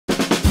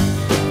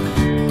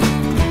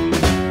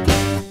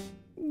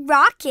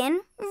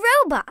Rockin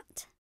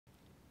Robot.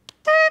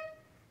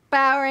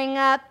 Powering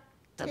up.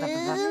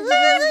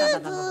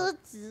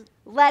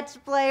 Let's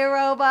play,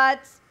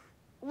 robots.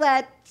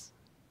 Let's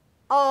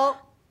all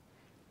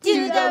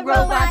do the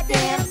robot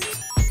dance.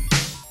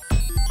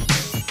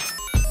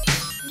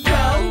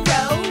 Row,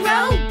 row,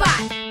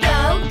 robot.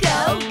 Go,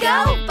 go,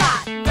 go,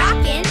 bot.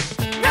 Rockin'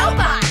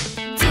 robot.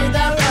 Do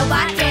the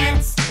robot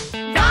dance.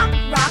 Rock,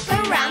 rock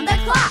around the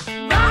clock.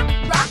 Rock,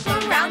 rock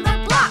around the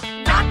block.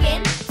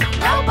 Rockin'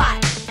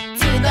 robot.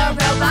 Do the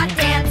robot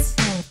dance.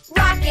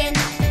 Rockin'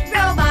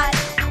 robot.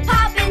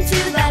 Hop into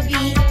the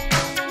beat.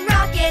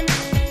 Rockin'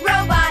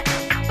 robot.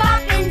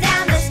 Bopping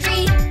down the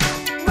street.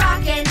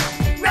 Rockin'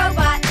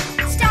 robot.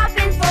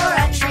 Stopping for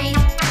a treat.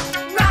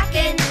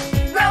 Rockin'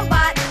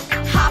 robot.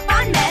 Hop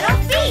on metal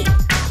feet.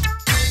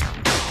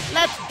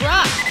 Let's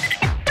rock.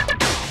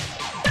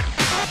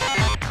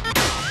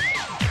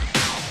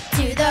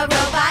 Do the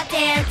robot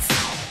dance.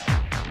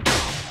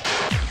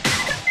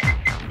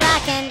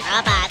 Rockin'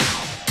 robot.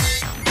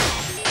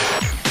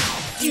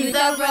 Do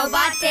the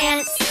robot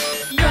dance.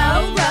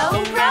 Row, row,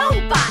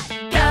 robot.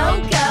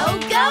 Go, go,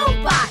 go,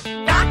 bot.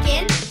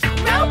 Rockin'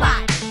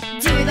 robot.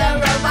 Do the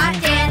robot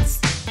dance.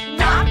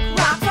 Rock,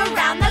 rock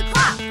around the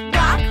clock.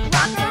 Rock,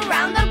 rock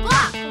around the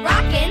block.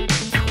 Rockin'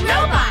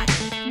 robot.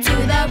 Do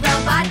the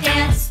robot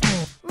dance.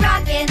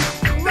 Rockin'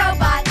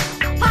 robot.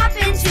 Hop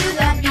into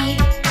the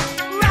beat.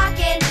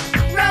 Rockin'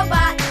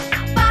 robot.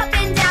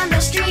 Bopping down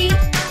the street.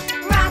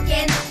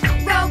 Rockin'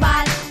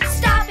 robot.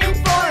 Stopping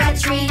for a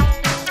treat.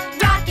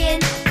 Rockin'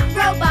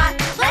 robot.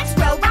 Let's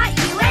robot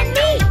you and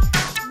me.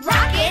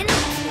 Rockin'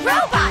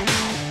 robot.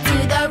 Do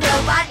the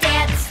robot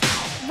dance.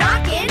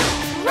 Rockin'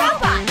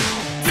 robot.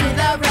 Do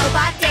the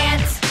robot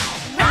dance.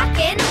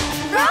 Rockin'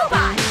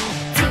 robot.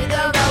 Do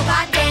the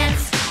robot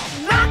dance.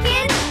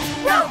 Rockin'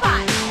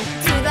 robot.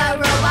 Do the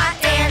robot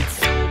dance.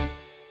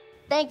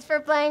 Thanks for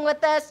playing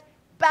with us.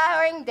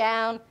 Powering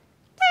down.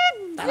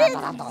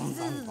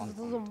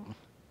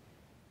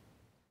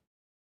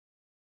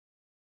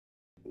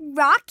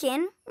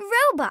 Rockin'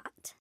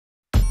 robot.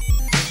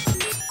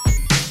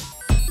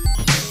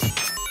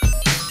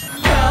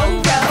 Row,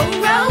 row,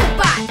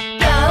 robot.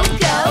 Go,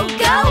 go,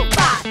 go,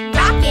 bot.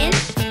 Rockin'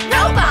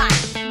 robot.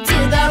 Do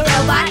the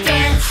robot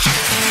dance.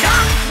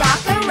 Rock,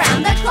 rock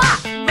around the clock.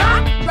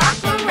 Rock, rock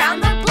around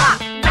the block.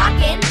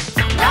 Rockin'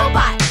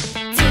 robot.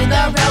 Do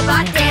the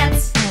robot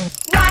dance.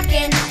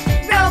 Rockin'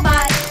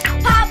 robot.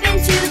 Hop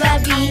into the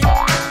beat.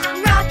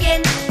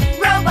 Rockin'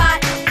 robot.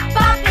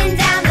 Bopping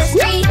down the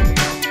street.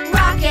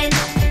 Rockin'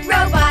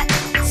 robot.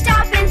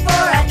 Stopping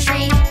for a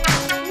treat.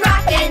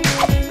 Rockin'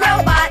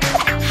 robot.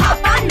 Hop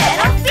on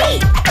metal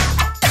feet.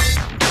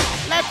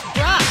 Let's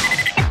rock.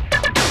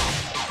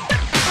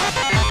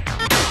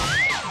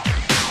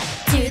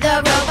 Do the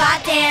robot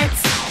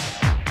dance.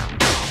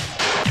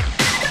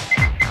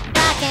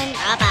 Rockin'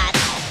 robot.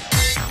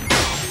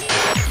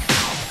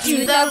 Do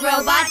the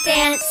robot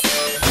dance.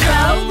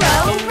 Row,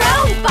 row,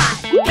 robot.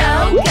 Go,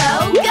 go,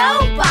 go,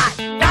 bot.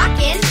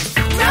 Rockin'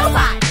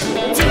 robot.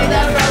 Do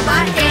the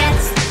robot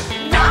dance.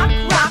 Rock,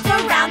 rock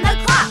around the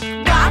clock.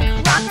 Rock,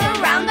 rock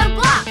around the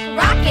block.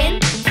 Rockin'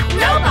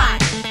 robot.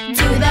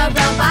 Do the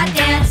robot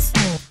dance.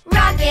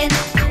 Rockin'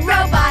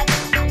 robot.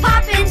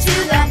 Hop into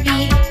the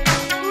beat.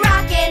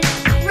 Rockin'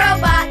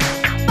 robot.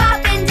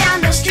 Bopping down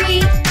the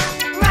street.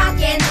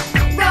 Rockin'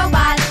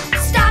 robot.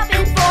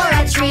 Stopping for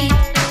a treat.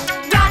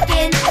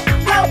 Rockin'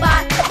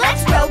 robot.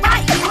 Let's robot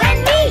you and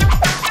me.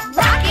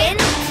 Rockin'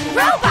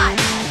 robot.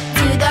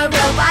 Do the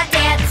robot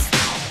dance.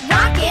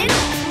 Rockin'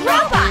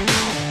 robot.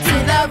 Do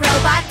the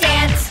robot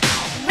dance.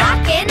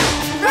 Rockin'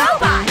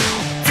 robot.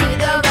 Do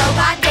the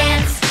robot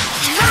dance.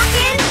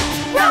 Rockin'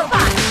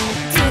 robot.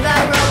 Do the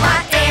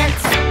robot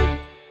dance.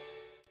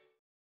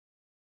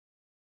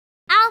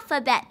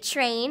 Alphabet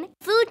train,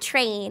 food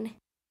train.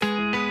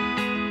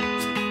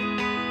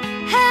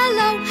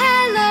 Hello,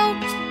 hello,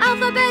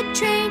 alphabet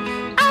train,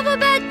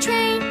 alphabet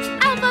train,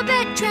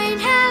 alphabet train.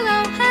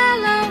 Hello,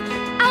 hello,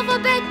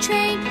 alphabet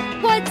train.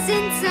 What's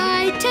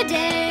inside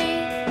today?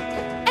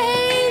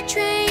 A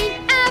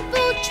train,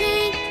 apple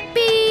train,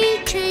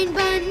 B train,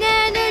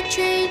 banana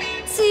train,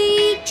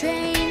 C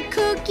train,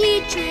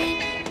 cookie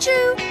train,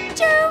 choo,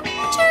 choo,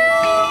 choo.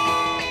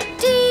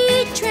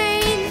 D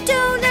train,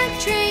 donut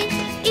train,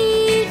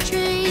 E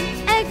train,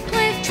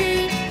 eggplant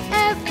train,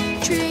 F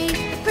train,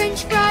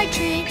 French fry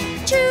train,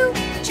 choo,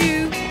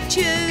 choo,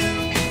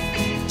 choo.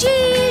 G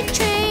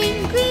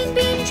train, green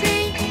bean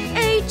train,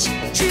 H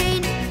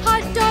train,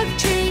 hot dog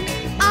train,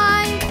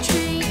 I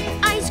train,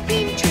 ice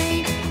cream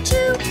train,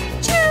 choo,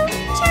 choo,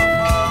 choo.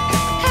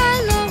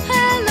 Hello,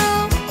 hello,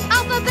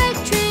 alphabet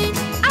train,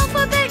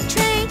 alphabet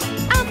train,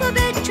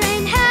 alphabet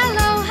train.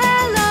 Hello,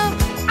 hello,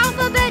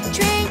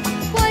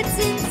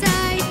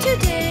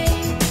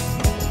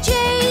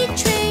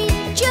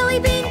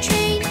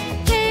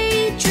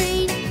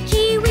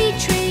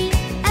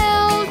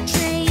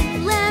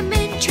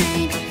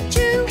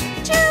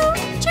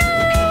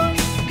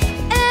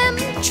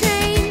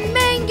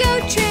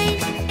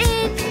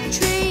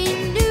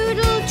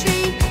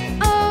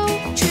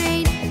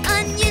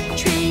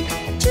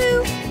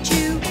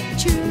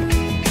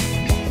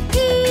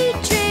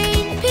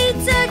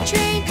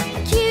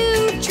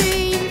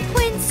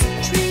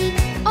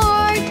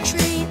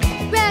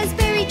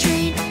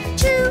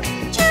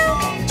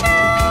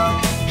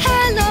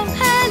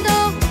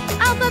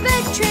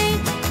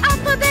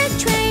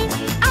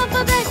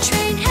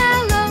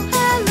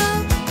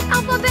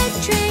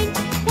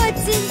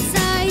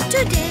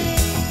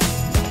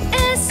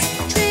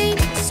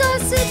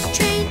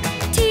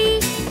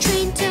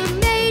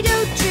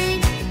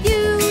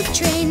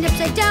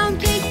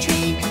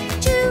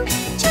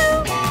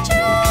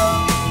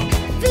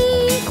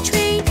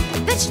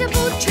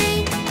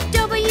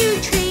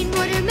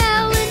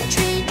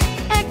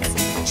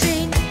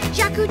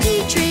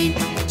 Faculty train,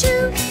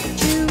 choo,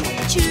 choo,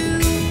 choo.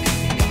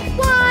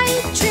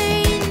 Y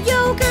train,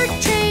 yogurt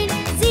train,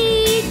 Z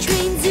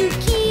train,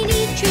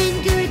 zucchini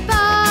train,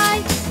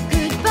 goodbye,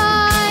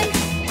 goodbye.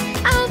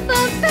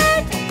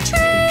 Alphabet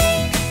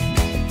train.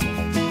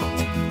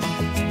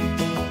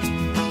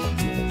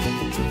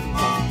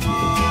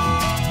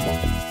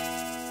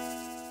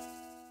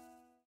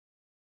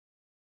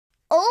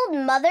 Old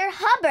Mother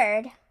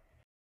Hubbard.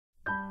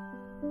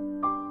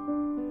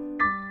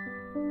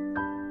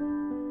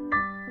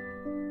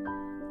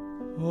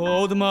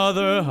 Old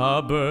Mother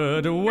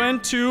Hubbard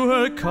went to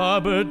her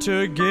cupboard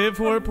to give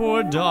her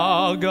poor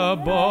dog a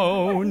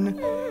bone.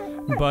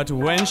 But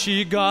when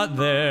she got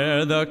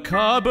there, the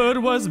cupboard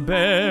was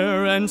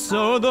bare, and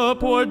so the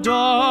poor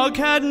dog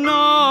had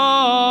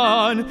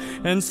none.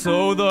 And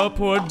so the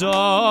poor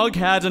dog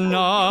had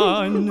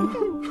none.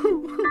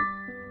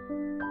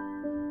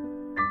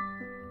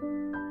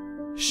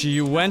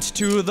 She went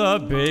to the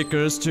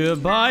baker's to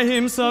buy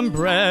him some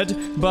bread,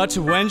 but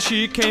when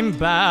she came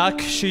back,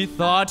 she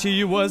thought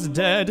he was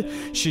dead.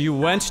 She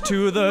went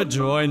to the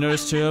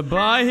joiner's to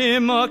buy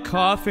him a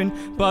coffin,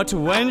 but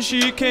when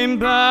she came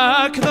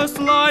back, the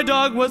sly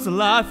dog was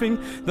laughing.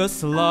 The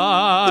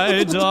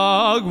sly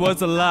dog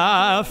was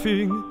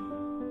laughing.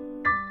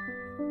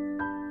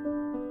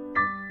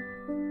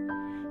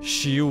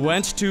 She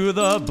went to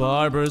the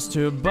barber's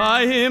to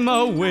buy him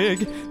a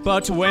wig,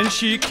 but when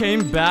she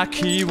came back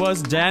he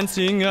was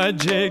dancing a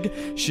jig.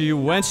 She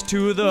went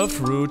to the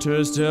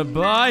fruiter's to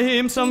buy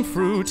him some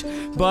fruit,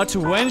 but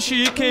when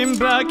she came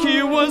back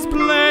he was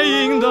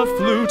playing the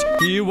flute.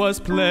 He was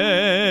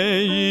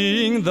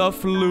playing the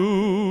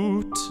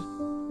flute.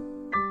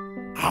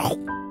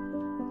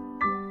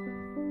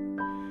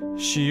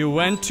 She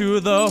went to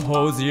the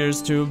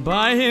hosier's to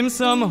buy him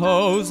some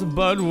hose,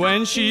 but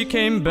when she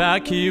came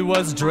back he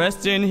was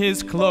dressed in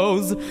his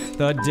clothes.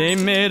 The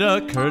dame made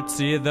a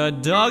curtsy, the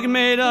dog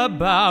made a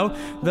bow.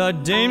 The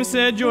dame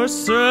said, "Your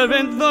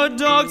servant," the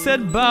dog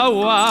said, "Bow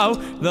wow."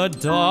 The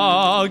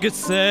dog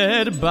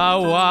said,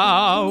 "Bow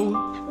wow."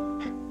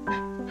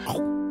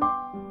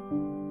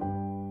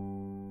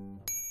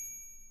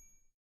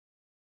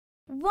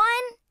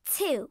 One,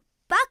 two,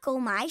 buckle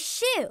my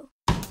shoe.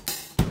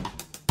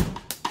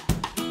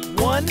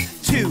 1,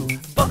 2,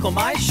 buckle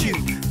my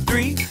shoe.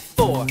 3,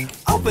 4,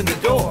 open the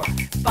door.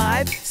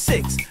 5,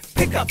 6,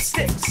 pick up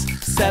sticks.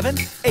 7,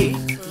 8,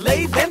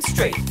 lay them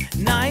straight.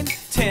 9,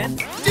 10,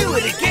 do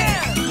it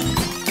again.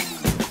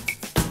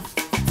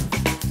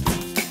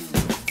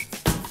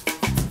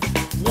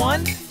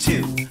 1,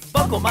 2,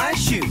 buckle my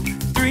shoe.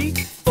 3,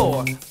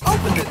 4,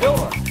 open the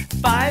door.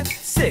 5,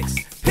 6,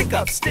 pick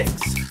up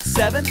sticks.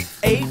 7,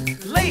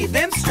 8, lay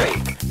them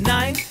straight.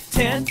 9,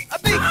 10, a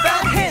big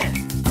fat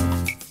hen.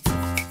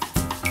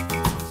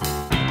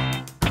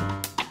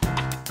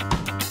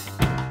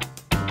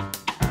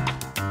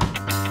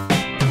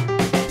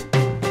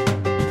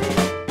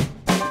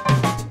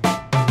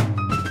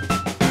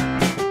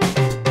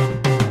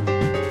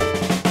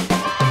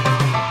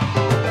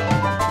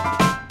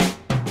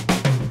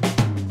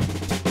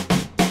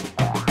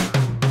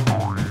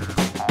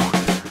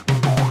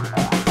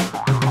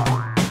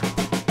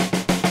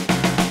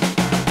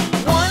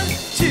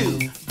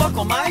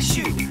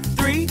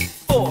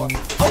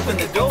 Open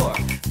the door.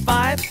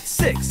 5,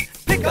 6,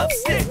 pick up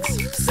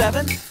sticks.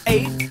 7,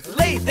 8,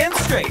 lay them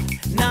straight.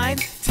 9,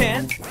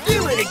 10,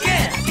 do it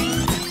again.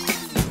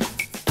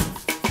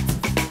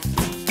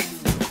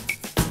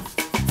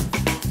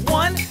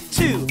 1,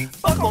 2,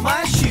 buckle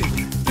my shoe.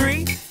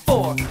 3,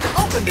 4,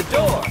 open the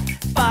door.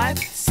 5,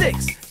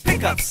 6,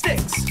 pick up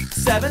sticks.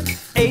 7,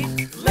 8,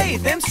 lay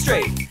them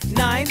straight.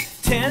 9,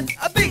 10,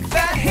 a big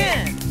fat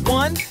hen.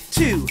 1,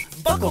 2,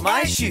 buckle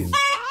my shoe.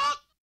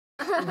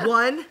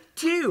 1,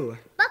 2.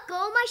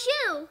 Buckle my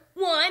shoe.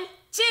 1,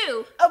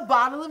 2. A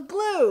bottle of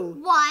glue.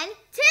 1,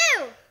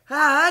 2.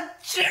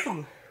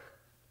 Achoo!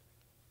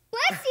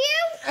 Bless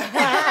you.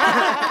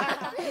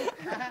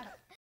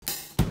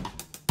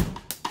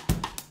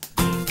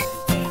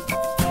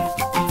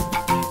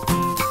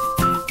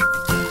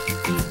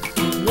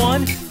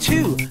 1,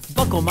 2,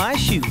 buckle my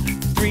shoe.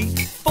 3,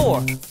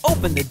 4,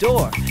 open the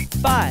door.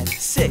 5,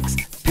 6,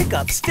 pick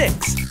up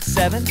sticks.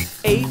 7,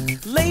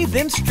 8, lay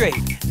them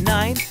straight.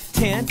 9,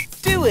 10,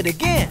 do it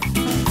again.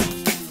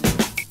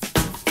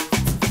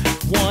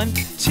 1,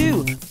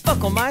 2,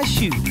 buckle my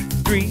shoe.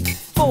 3,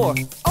 4,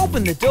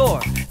 open the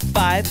door.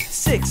 5,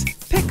 6,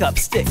 pick up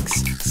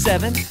sticks.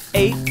 7,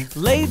 8,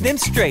 lay them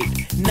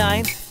straight.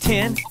 9,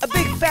 10, a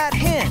big fat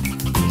hen.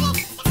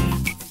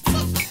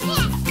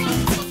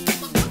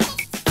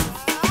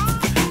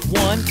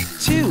 1,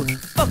 2,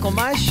 buckle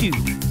my shoe.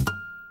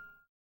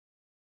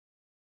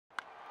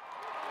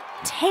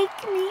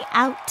 Take me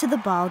out to the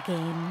ball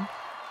game.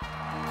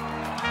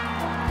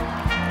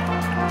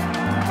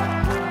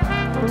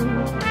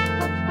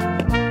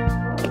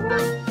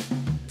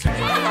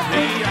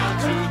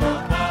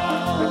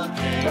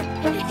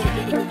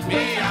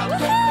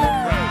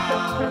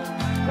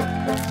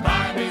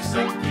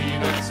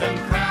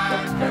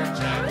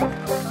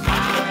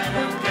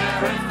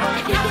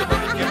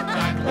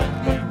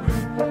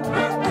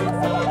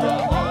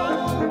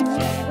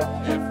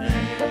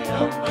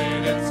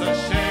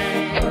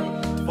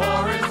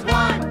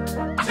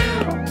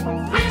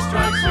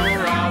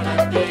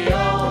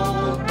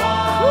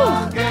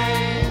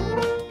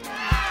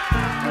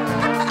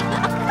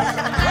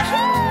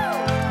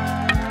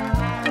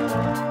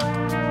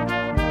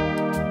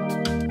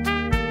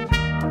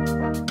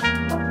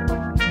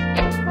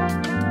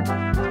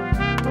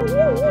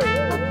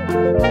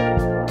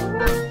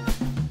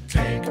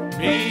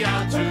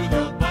 out to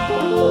the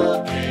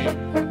ball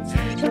game.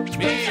 Take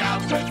me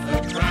out with the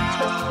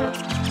crowd.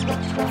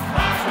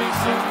 Buy me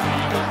some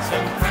peanuts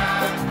and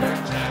Cracker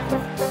Jack.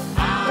 I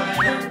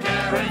don't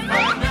care if I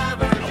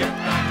never get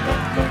back.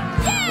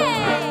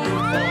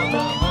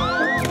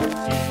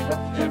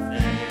 If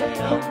they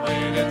don't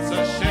win, it's a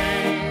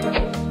shame.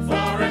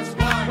 For it's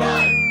 1,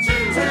 2,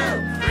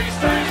 3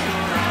 straight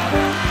around.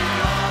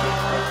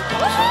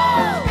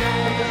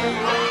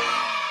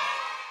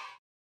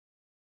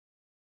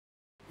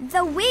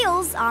 The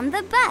wheels on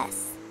the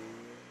bus.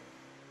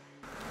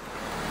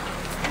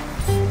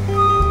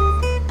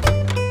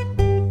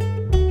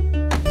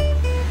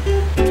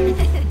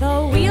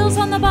 The wheels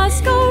on the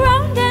bus go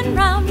round and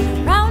round,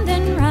 round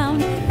and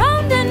round,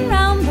 round and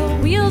round. The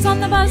wheels on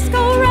the bus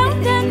go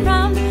round and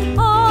round,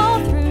 all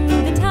through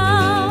the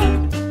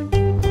town.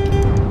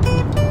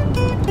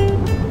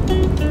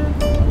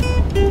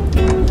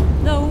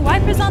 The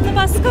wipers on the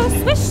bus go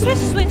swish, swish,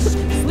 swish,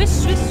 swish,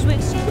 swish,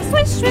 swish,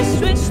 swish, swish,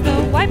 swish.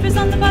 The wipers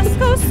on the bus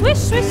go swish,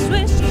 swish,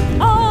 swish,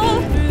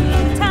 all through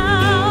the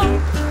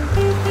town.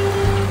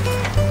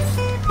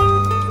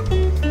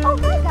 Oh,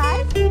 hi,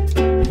 guys.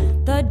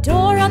 The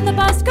door on the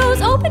bus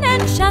goes open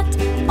and shut,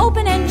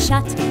 open and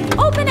shut,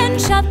 open and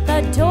shut.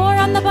 The door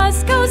on the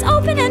bus goes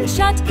open and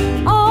shut,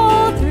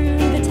 all through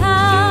the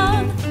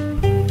town.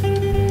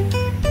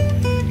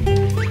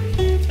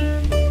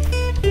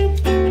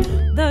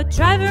 The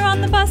driver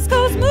on the bus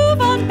goes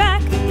move on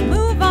back,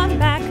 move on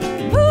back,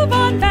 move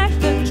on back.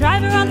 The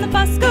driver on the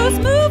bus goes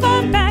move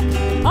on back,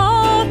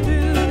 all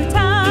through the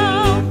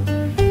town.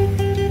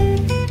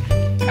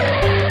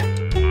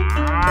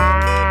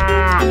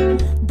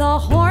 The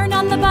horn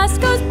on the bus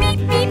goes beep,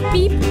 beep,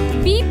 beep,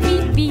 beep,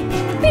 beep, beep,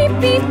 beep,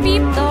 beep,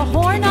 beep. The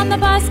horn on the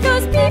bus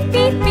goes beep,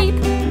 beep, beep,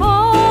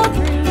 all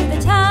through the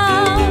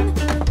town.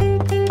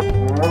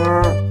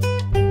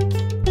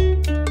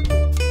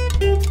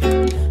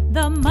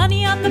 The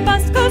money on the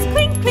bus goes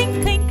clink,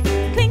 clink, clink,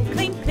 clink,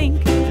 clink,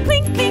 clink,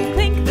 clink, clink,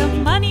 clink. The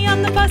money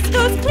on the bus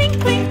goes clink,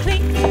 clink,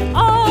 clink,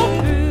 all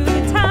through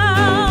the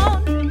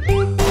town.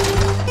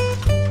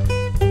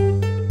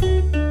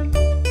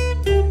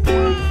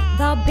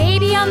 The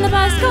baby on the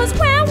bus goes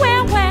where,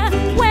 where, where,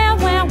 where,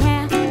 where,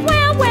 where,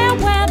 where, where,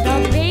 where.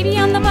 The baby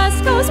on the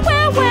bus goes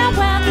where, where,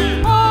 where,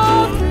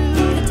 all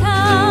through the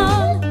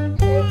town.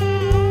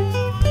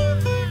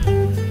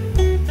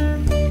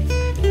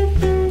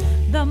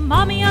 The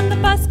mommy on the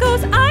bus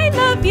goes I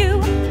love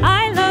you,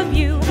 I love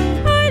you,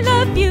 I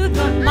love you.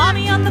 The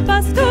mommy on the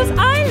bus goes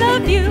I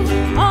love you,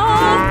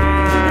 all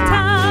through the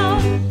town.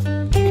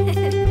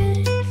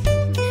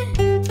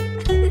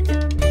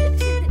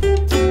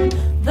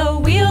 The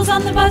wheels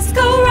on the bus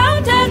go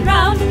round and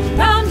round,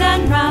 round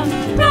and round,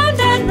 round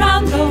and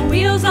round. The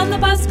wheels on the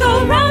bus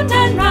go round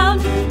and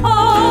round,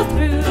 all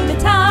through the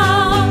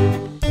town.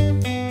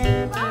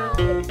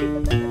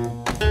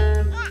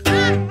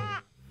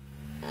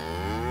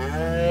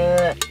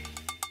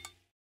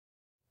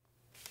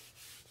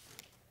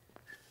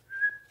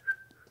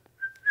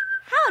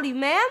 Howdy,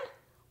 ma'am.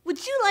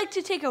 Would you like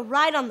to take a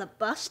ride on the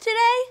bus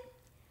today?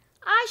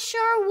 I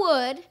sure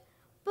would,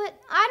 but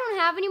I don't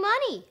have any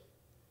money.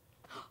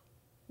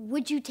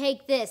 Would you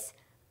take this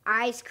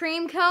ice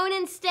cream cone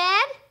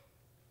instead?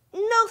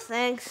 No,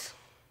 thanks.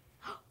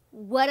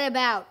 What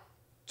about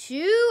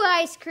 2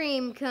 ice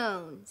cream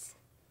cones?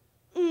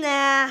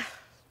 Nah.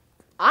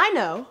 I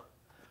know.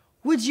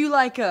 Would you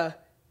like a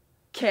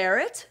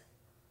carrot?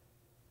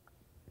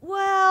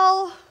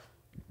 Well,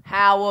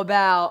 how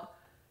about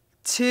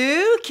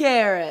 2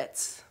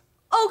 carrots?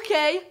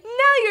 Okay,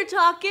 now you're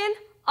talking.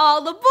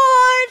 All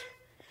aboard!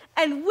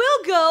 And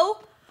we'll go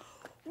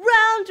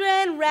round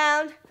and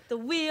round. The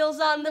wheels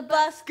on the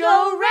bus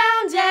go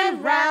round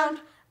and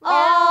round,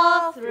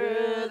 all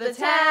through the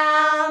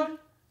town.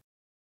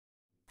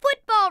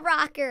 Football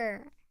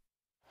rocker.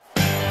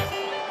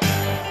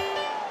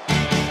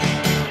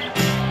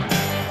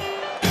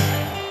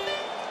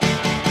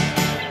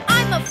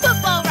 I'm a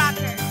football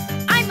rocker.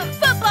 I'm a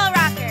football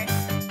rocker.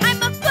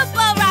 I'm a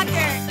football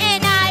rocker.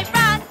 And I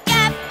rock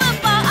at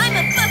football. I'm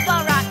a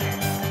football rocker.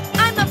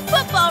 I'm a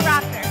football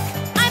rocker.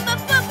 I'm a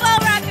football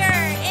rocker.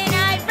 And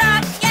I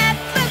rock at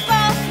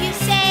football. You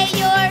say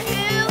you're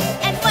who?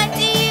 And what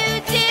do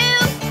you do?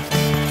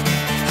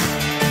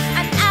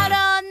 I'm out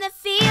on the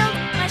field.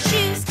 My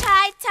shoes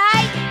tied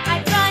tight.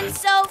 I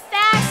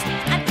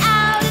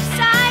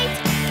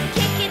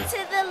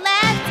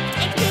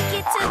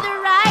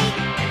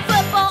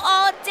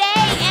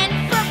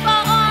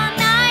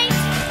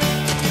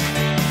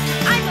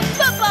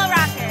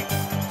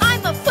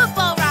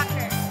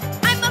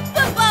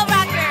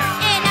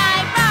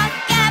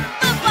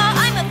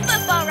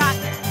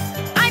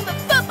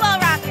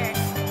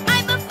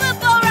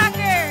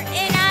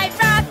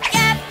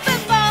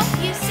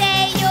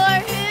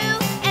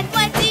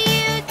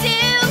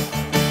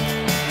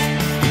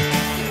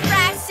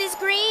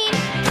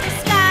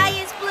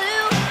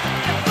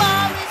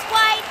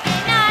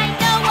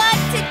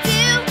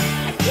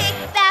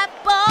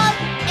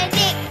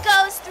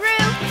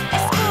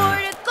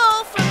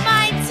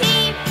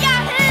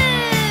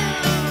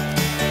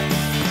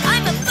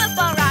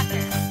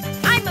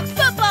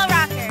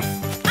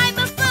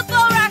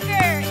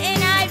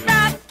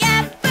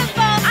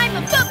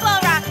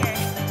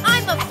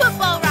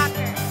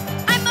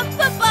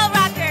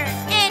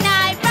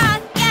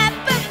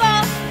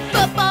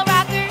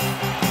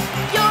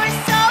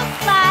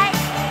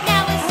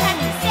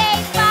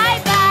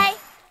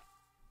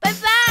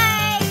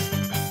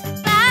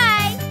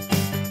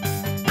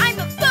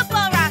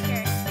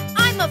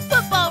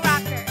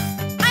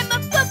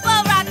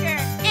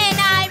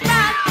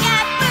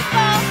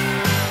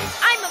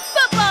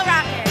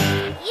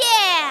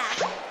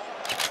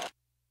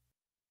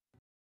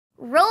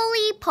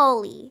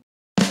Poly.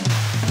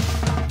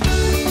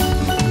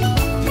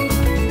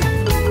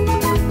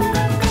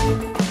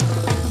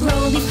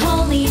 Roly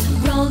poly,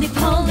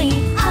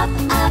 up,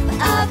 up,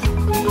 up.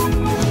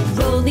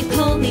 Roly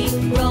poly,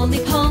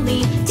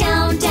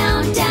 down,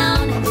 down,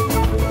 down.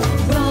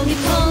 Roly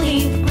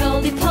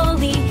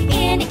poly,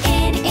 in,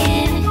 in,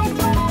 in.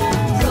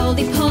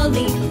 Roly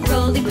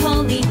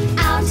poly,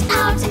 out,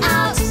 out,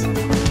 out.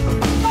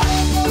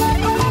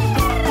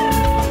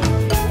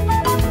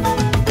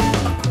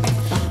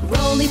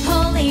 Roly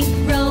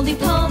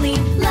poly,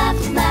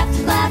 left, left,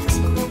 left.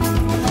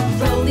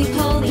 Roly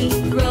poly,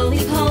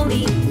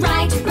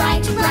 right,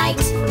 right,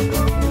 right.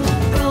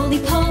 Roly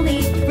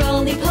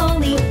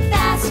poly,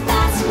 fast,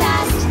 fast,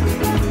 fast.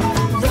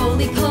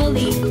 Roly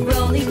poly,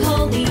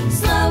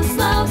 slow,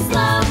 slow,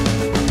 slow.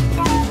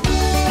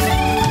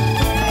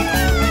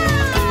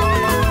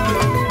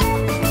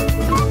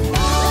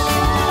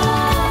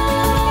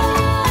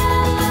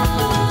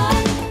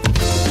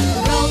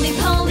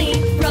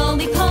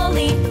 Roly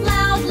poly,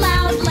 loud,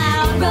 loud,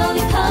 loud.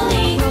 Roly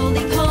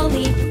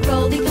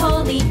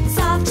poly,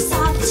 soft,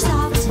 soft,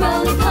 soft.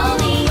 Roly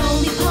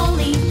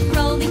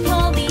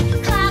poly,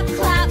 clap,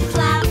 clap,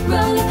 clap.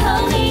 Roly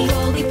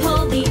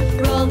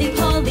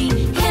poly,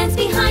 hands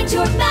behind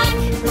your back.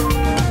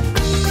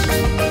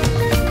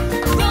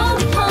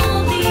 Roly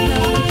poly,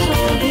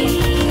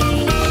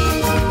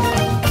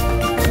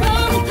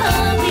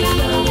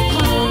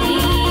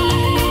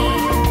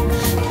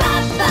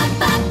 bop, bop,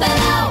 bop,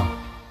 bow.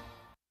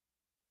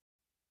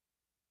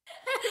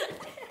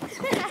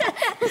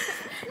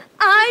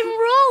 I'm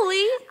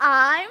Roly.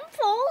 I'm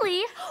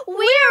Poly.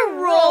 We're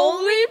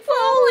Roly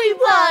Poly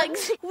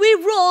bugs. We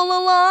roll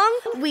along.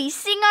 We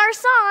sing our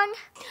song.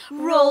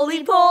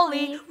 Roly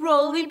poly,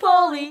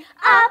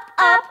 up,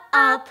 up,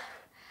 up.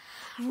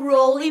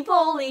 Roly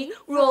poly,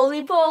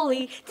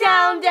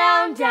 down,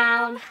 down,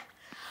 down.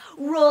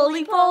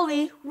 Roly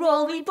poly,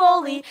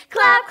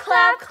 clap,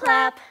 clap,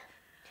 clap.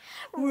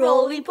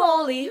 Roly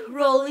poly,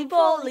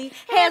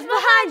 hands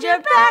behind your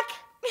back.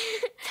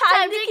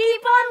 Time to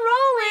keep on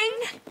rolling.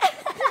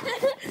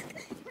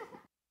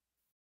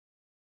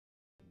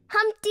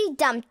 Humpty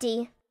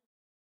Dumpty.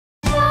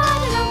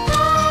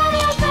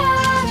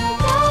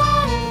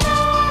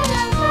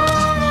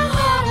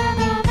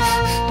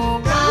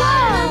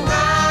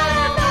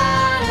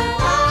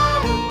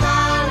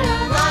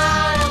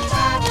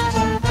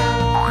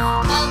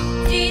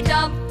 Humpty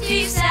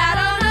Dumpty sat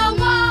on a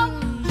wall.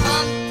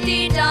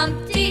 Humpty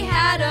Dumpty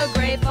had a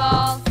great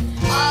fall.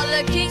 All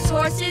the king's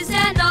horses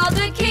and all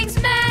the king's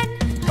men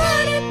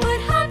couldn't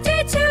put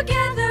Humpty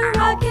together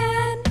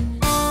again.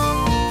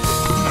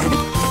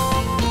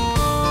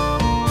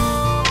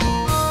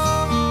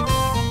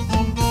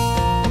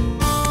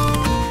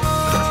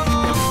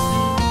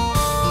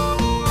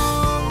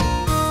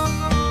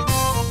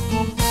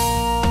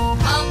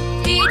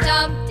 Humpty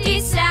Dumpty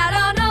sat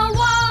on a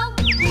wall.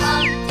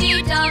 Humpty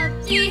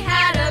Dumpty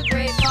had a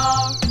great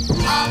fall.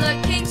 All the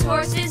king's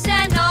horses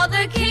and all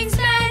the king's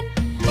men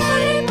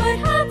couldn't put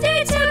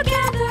Humpty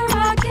together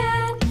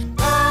again.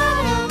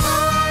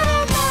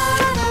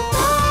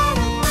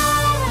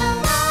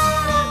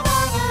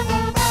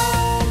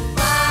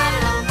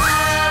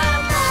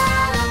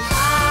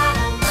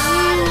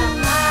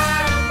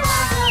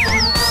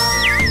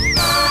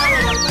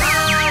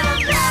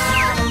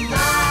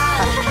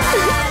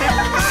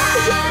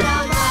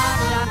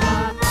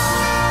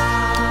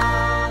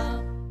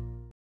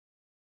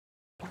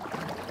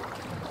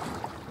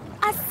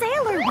 A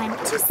sailor went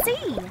to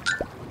sea.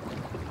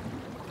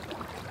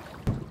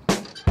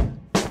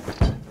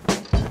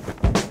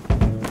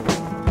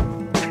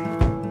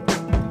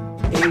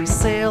 A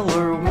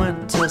sailor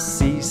went to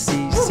sea,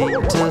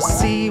 to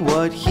see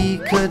what he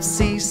could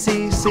see.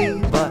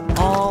 But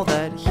all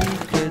that he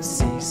could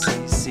see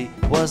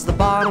was the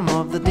bottom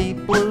of the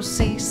deep blue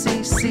sea. Is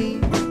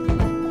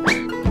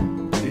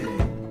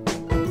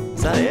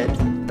that it?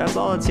 That's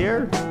all that's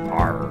here?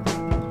 Arr.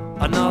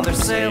 Another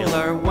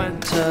sailor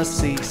went to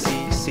sea,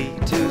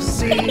 to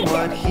see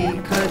what he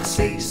could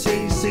see.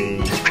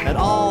 And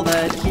all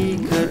that he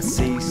could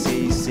see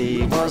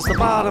was the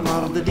bottom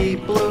of the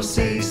deep blue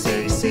sea.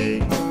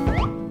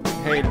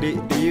 Hey,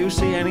 do you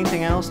see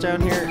anything else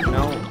down here?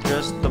 No,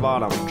 just the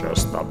bottom.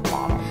 Just the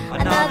bottom.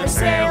 Another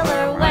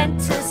sailor went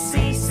to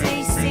sea,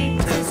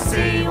 to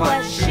see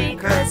what she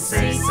could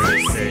see.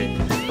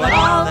 But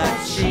all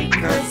that she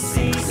could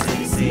see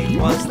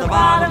was the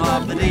bottom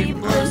of the deep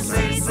blue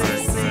sea.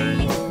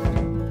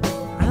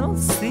 I don't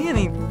see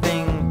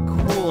anything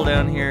cool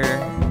down here.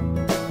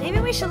 Maybe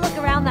we should look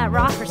around that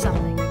rock or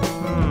something.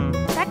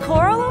 Is that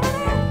coral over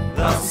there?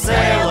 The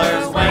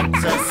sailors went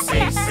to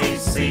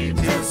sea,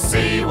 to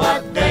see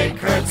what they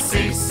could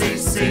see.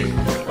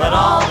 But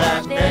all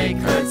that they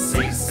could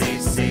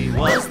see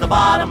was the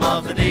bottom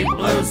of the deep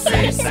blue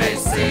sea.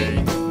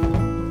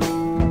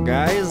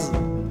 Guys,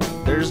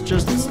 there's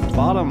just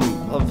bottom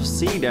of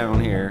sea down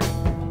here.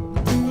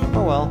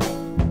 Oh well.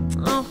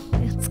 Oh,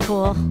 it's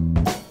cool.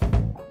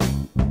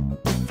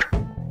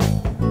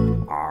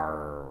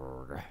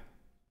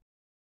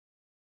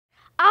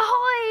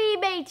 Ahoy,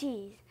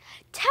 mateys.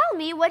 Tell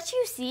me what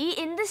you see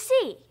in the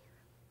sea.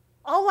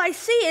 All I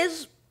see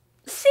is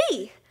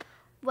sea.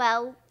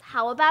 Well,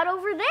 how about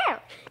over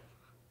there?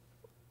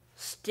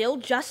 Still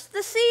just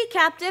the sea,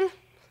 Captain.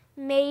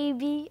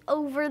 Maybe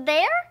over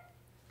there?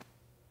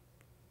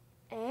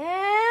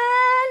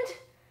 And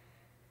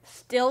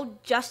still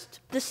just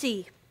the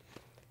sea.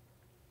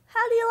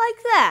 How do you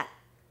like that?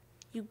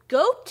 You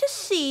go to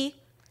see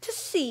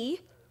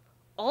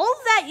all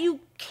that you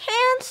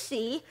can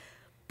see,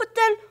 but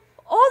then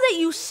all that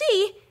you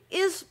see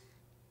is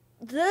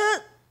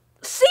the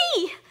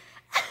sea.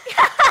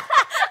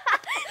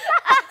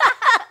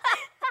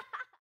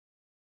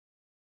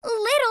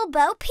 Little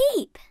Bo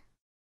Peep.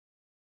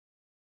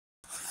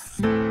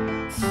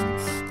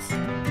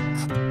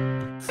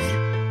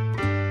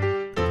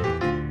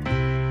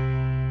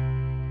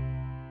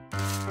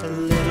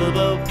 Little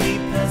Bo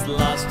Peep has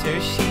lost her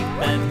sheep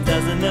and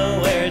doesn't know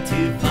where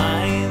to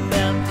find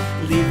them.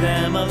 Leave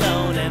them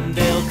alone and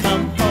they'll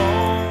come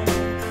home,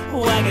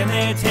 wagging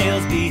their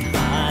tails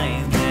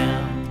behind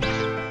them.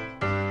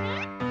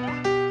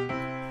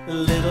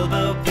 Little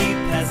Bo Peep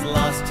has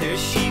lost her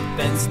sheep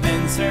and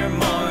spends her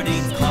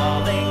mornings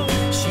calling.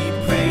 She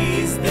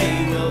prays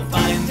they will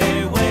find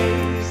their way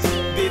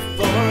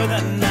before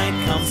the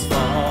night comes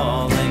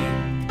falling.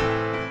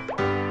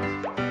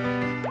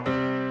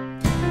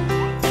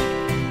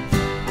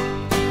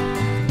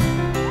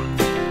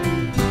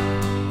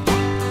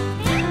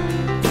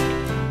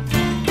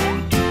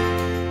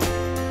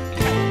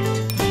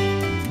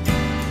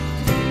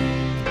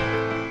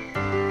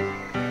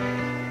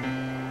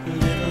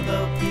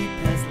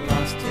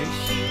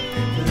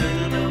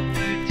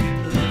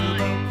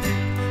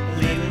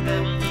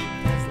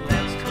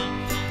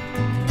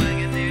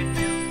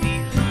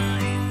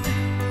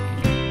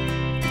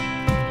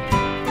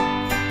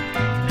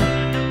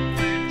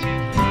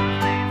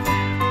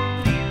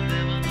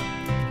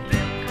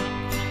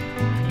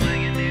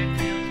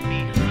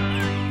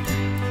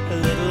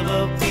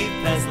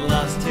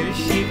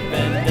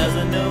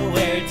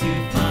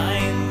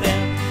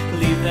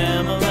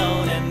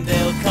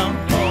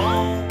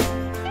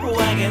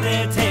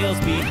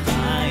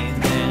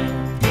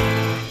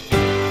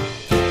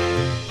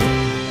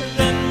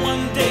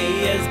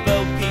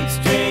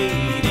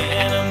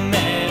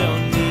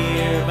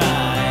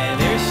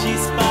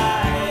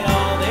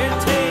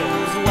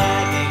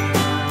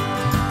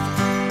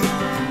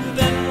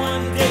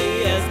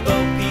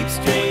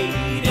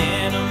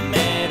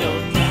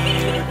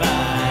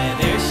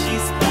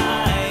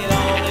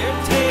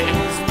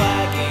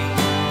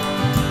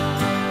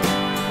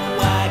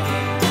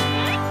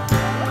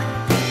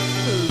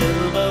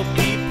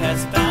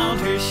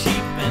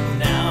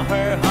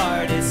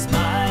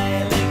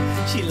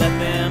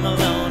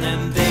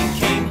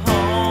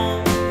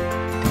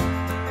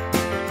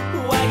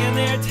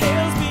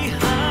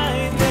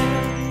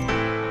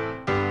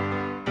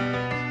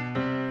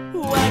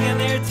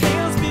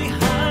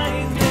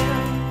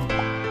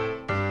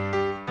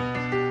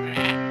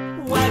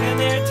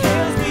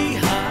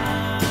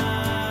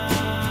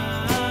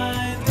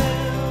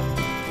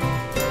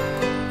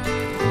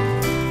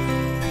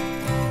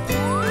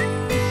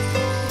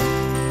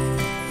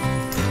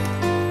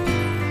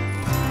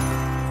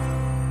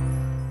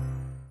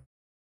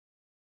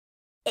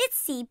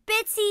 Itsy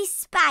Bitsy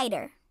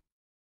Spider.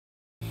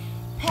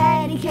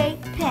 Patty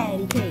cake,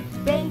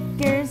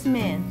 baker's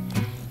man.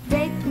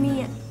 Bake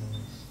me a...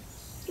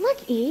 Look,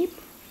 Eve,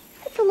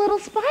 it's a little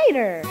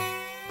spider.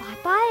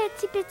 Bye-bye,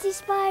 Itsy Bitsy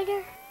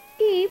Spider.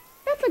 Eve,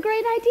 that's a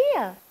great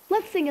idea.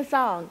 Let's sing a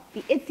song,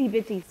 the Itsy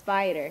Bitsy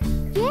Spider.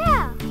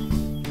 Yeah.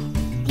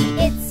 The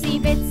itsy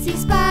bitsy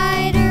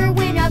spider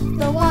went up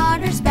the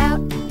water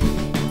spout.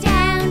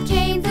 Down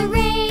came the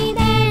rain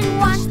and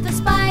washed the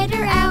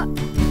spider out.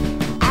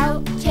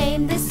 Out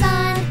came the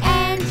sun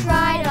and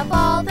dried up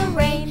all the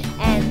rain.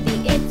 And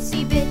the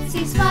itsy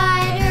bitsy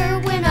spider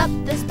went up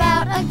the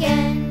spout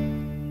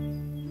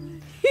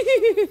again.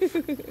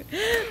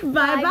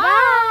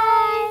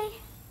 Bye-bye.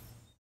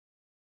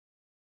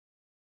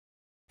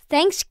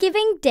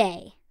 Thanksgiving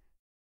Day.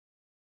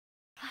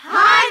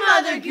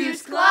 Hi, Mother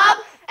Goose Club,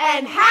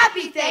 and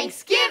happy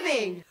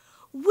Thanksgiving!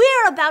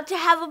 We're about to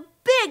have a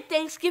big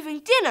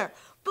Thanksgiving dinner,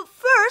 but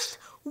first,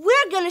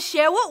 we're going to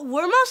share what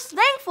we're most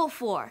thankful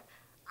for.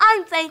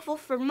 I'm thankful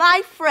for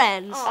my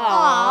friends.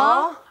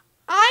 Aww.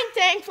 I'm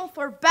thankful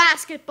for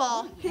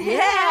basketball.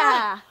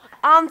 Yeah.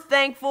 I'm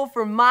thankful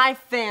for my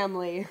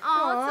family.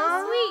 Oh,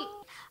 so sweet.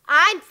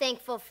 I'm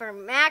thankful for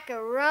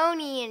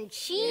macaroni and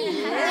cheese.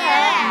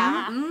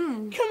 Yeah.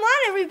 Come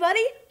on,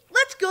 everybody.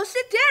 Let's go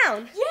sit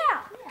down.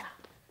 Yeah.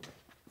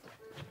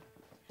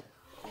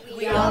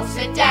 We all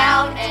sit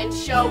down and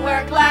show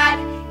we're glad.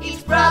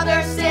 Each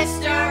brother,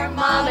 sister,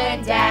 mom,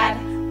 and dad.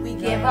 We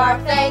give our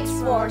thanks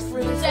for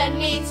fruits and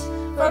meats,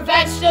 for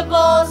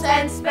vegetables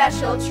and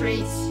special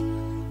treats.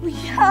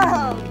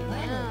 Yum!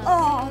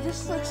 Oh,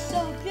 this looks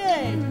so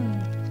good.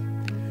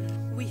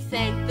 We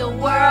thank the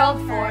world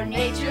for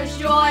nature's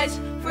joys,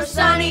 for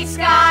sunny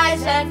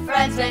skies and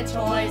friends and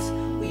toys.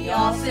 We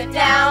all sit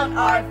down,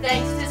 our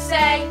thanks to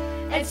say,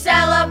 and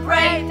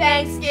celebrate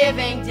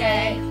Thanksgiving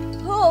Day.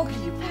 Oh,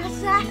 can you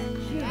pass that?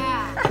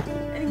 Yeah.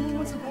 Anyone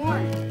wants a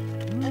horn?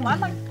 Oh, I'd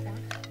like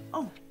that.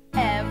 Oh.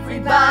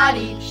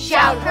 Everybody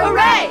shout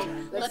hooray!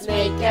 Let's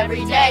make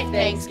every day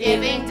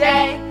Thanksgiving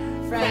Day.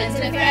 Friends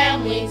and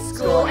family,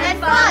 school and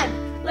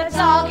fun. Let's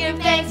all give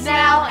thanks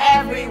now,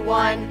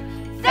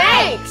 everyone.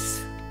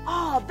 Thanks!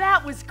 Oh,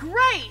 that was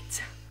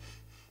great.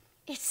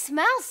 It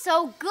smells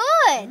so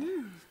good.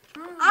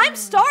 I'm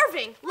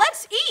starving.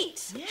 Let's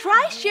eat. Yeah.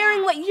 Try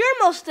sharing what you're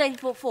most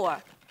thankful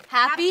for.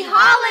 Happy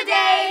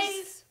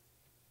holidays!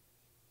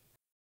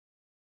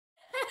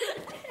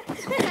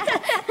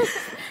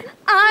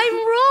 I'm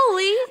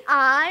Roly.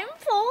 I'm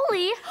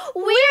Poly.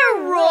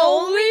 We're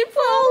Roly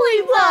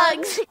Poly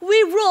bugs.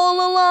 We roll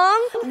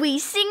along. We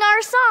sing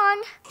our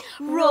song.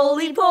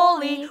 Roly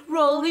Poly,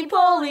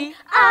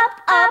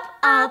 up, up,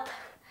 up.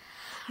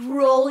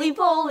 Roly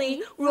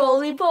Poly,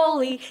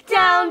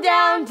 down,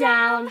 down,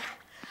 down.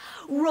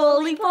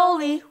 Roly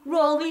Poly,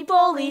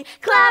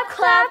 clap,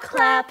 clap,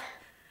 clap.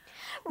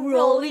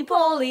 Roly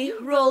Poly,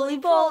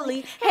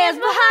 hands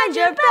behind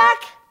your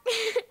back.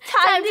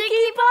 Time to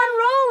keep on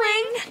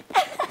rolling.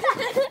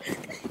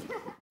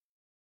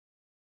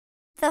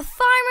 The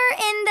Farmer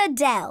in the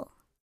Dell.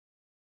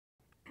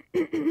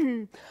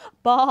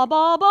 Ba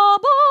ba ba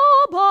ba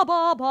ba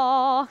ba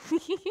ba.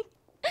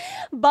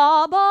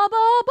 Ba ba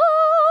ba ba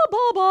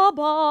ba ba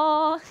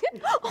ba.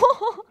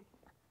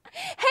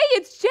 Hey,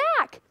 it's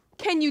Jack.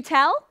 Can you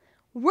tell?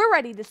 We're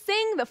ready to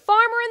sing The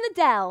Farmer in the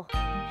Dell.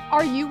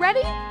 Are you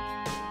ready?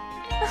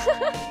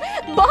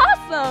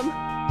 Awesome!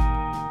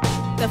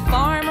 The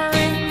farmer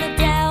in the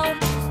dell,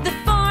 the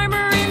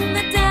farmer in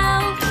the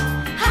dell.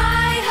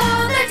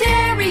 Hi-ho the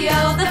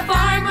dairy-o, the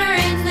farmer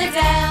in the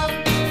dell.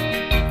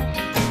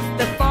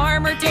 The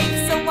farmer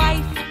takes a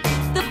wife,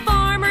 the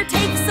farmer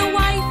takes a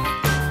wife.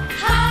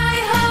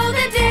 Hi-ho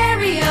the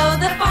dairy-o,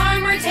 the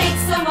farmer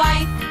takes a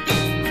wife.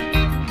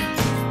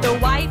 The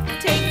wife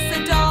takes a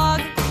dog,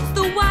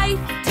 the wife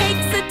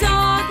takes a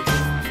dog.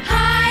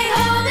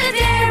 Hi-ho the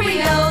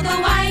dairy-o, the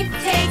wife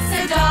takes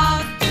a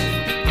dog.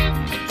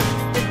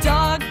 The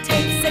dog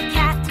takes a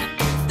cat,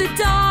 the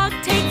dog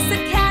takes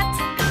a cat.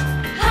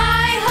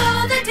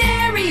 Hi-ho the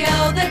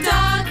dairy-o, the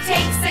dog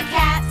takes a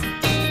cat.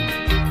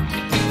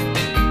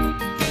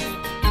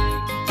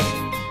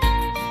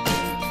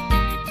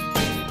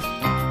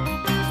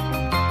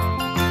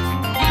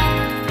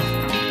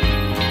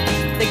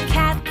 The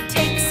cat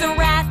takes a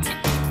rat,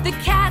 the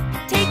cat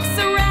takes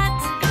a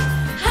rat.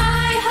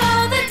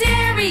 Hi-ho the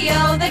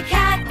dairy-o, the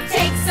cat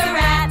takes a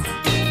rat.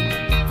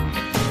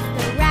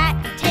 The rat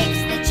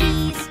takes the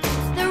cheese.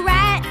 The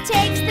rat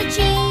takes the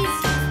cheese.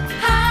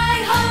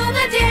 Hi-ho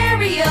the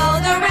dairy-o,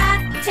 the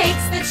rat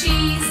takes the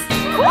cheese.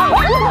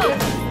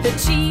 The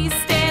cheese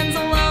stands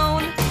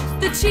alone,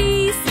 the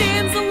cheese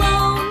stands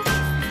alone.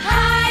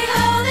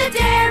 Hi-ho the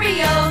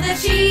dairy-o, the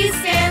cheese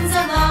stands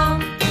alone.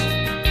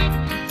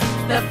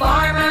 The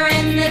farmer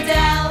in the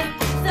dell,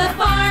 the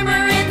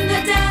farmer in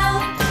the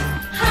dell.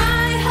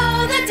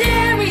 Hi-ho the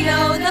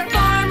dairy-o, the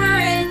farmer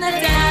in the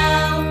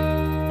dell.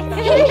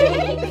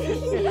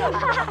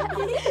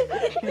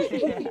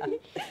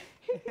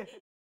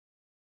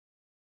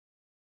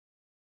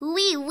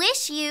 We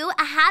wish you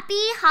a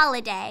happy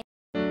holiday.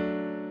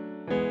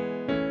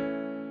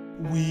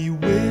 We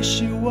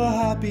wish you a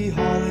happy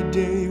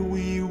holiday.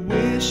 We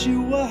wish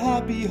you a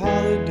happy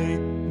holiday.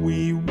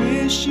 We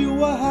wish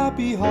you a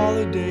happy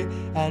holiday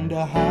and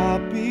a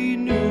happy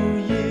new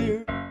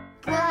year.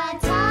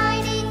 Glad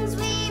tidings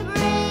we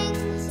bring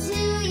to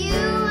you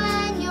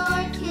and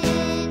your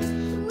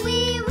kin.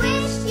 We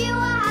wish you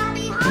a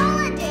happy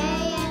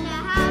holiday and a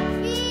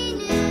happy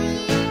new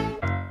year.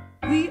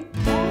 We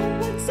all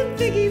want some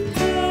figgy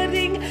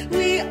pudding.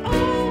 We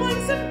all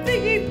want some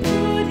figgy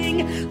pudding.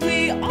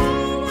 We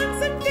all want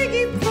some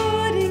figgy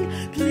pudding.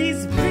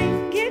 Please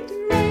bring it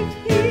right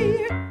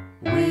here.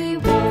 We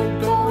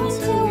won't go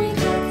until we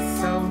get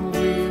some.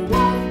 We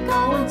won't go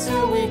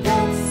until we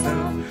get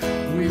some.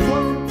 We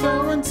won't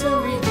go until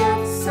we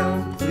get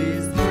some.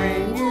 Please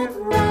bring it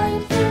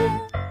right here.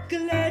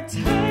 Glad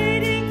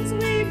tidings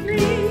we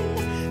bring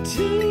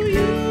to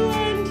you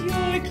and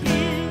your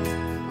kin.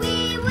 We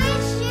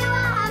wish you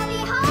a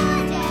happy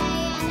holiday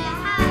and a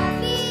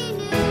happy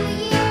new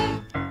year.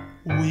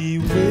 We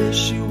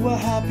wish you a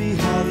happy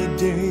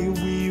holiday.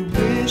 We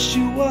wish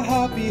you a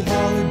happy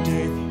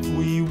holiday.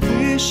 We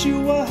wish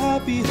you a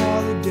happy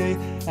holiday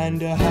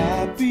and a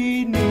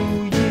happy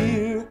new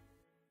year.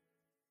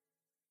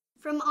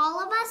 From all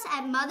of us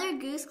at Mother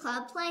Goose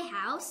Club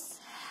Playhouse,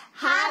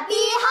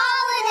 happy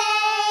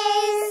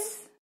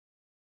holidays!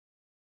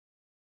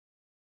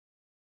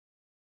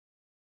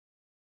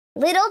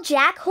 Little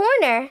Jack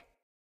Horner.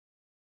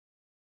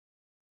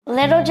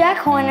 Little Jack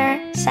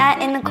Horner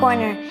sat in the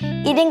corner,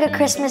 eating a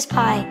Christmas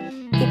pie.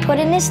 He put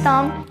in his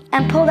thumb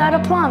and pulled out a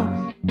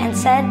plum and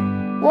said,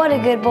 "What a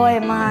good boy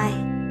am I."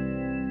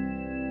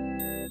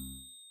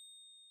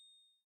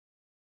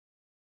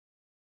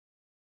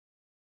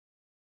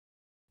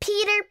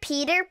 Peter,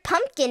 Peter,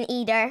 Pumpkin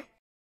Eater.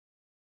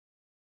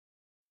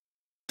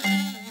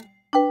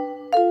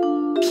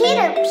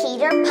 Peter,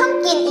 Peter,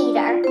 pumpkin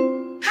eater,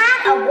 had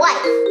a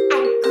wife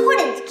and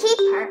couldn't keep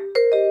her.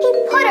 He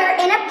put her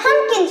in a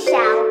pumpkin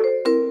shell,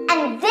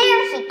 and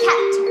there he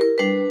kept her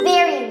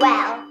very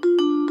well.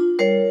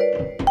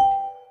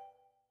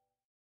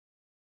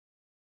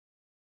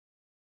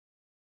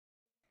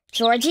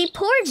 Georgie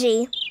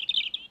Porgie.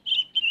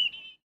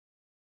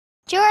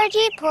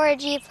 Georgie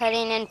Porgie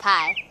pudding and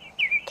pie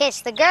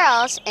kissed the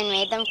girls and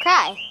made them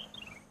cry.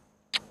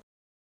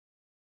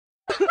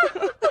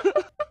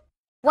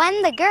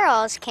 When the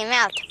girls came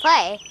out to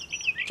play,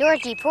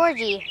 Georgie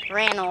Porgie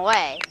ran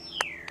away.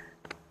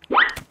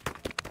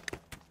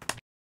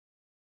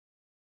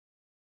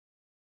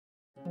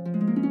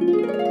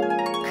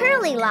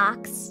 Curly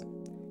Locks.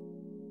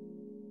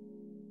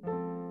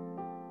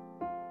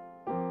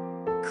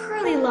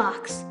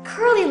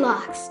 Curly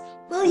Locks,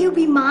 will you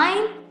be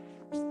mine?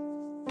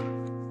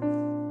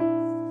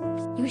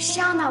 You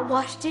shall not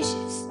wash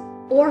dishes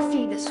or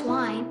feed the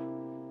swine,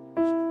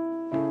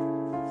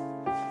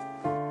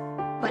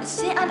 but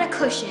sit on a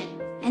cushion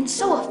and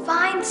sew a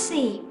fine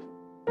seam,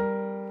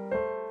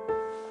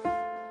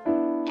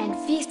 and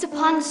feast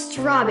upon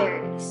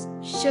strawberries,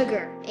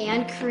 sugar,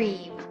 and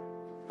cream.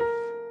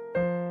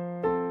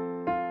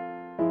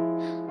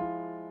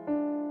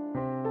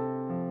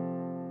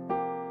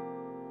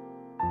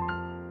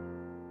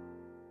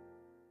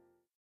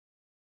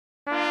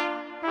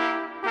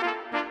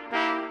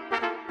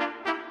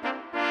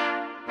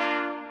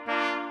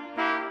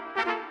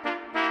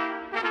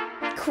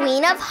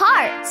 Queen of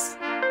Hearts.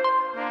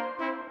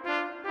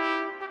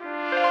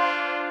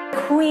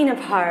 Queen of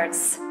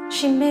Hearts,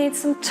 she made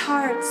some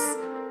tarts,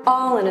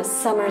 all in a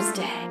summer's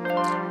day.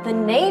 The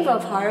Knave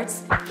of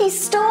Hearts, he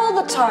stole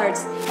the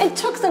tarts and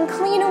took them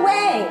clean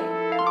away.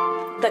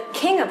 The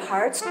King of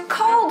Hearts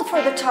called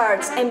for the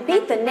tarts and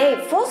beat the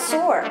Knave full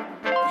sore.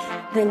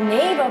 The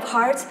Knave of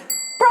Hearts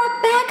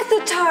brought back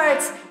the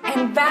tarts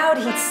and vowed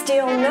he'd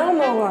steal no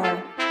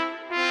more.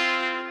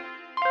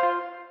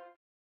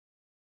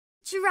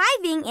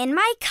 Driving in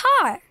my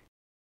car.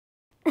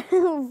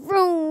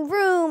 Vroom,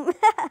 vroom.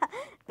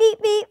 Beep,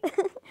 beep.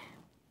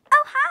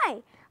 Oh,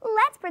 hi.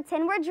 Let's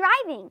pretend we're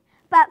driving.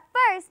 But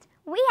first,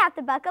 we have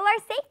to buckle our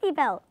safety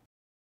belt.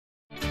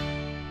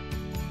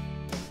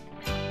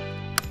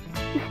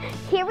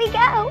 Here we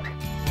go.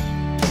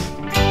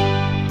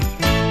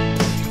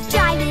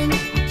 Driving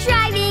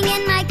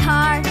in my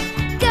car.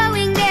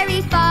 Going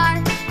very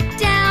far.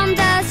 Down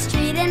the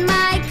street in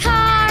my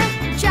car.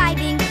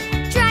 Driving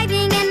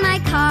in my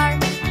car.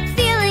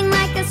 Feeling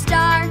like a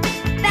star.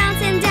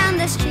 Bouncing down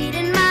the street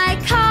in my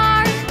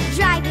car.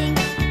 Driving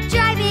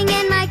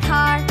in my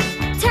car.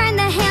 Turn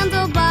the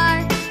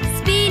handlebar.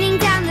 Speeding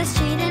down the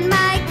street in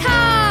my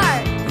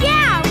car.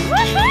 Yeah,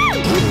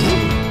 woohoo!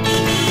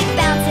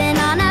 Bouncing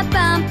on a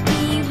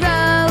bumpy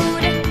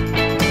road.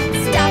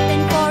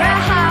 Stopping for a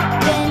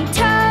hopping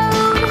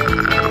toad.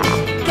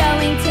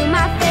 Going to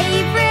my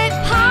favorite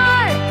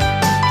park.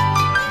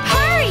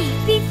 Hurry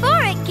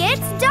before it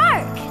gets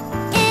dark.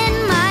 In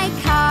my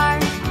car.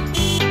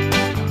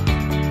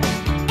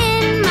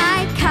 In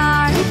my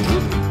car.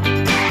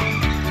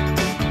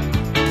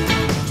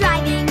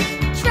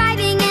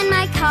 Driving in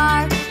my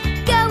car.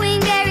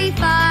 Going very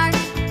far.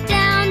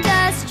 Down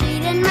the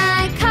street in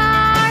my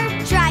car.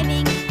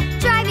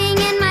 Driving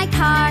in my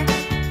car.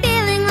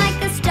 Feeling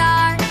like a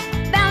star.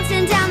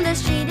 Bouncing down the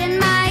street in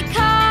my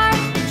car.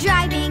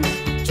 Driving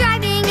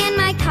in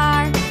my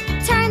car.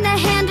 Turn the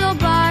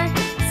handlebar.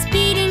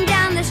 Speeding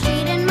down the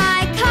street in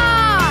my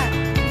car.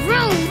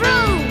 Vroom,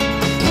 vroom.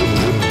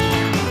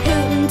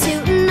 Hootin'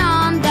 tootin'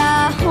 on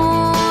the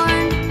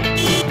horn.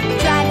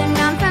 Driving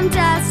on from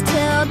dusk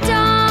till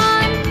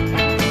dawn.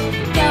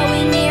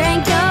 Going near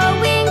and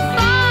going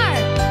far.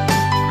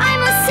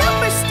 I'm a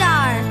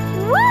superstar.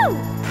 Woo!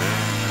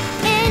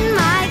 In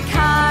my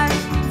car.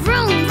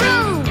 Vroom,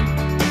 vroom.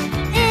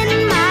 In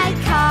my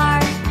car.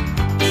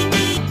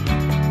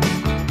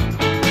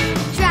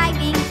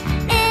 Driving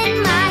in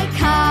my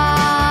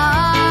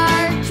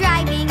car.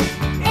 Driving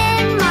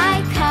in my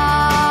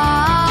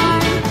car.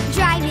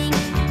 Driving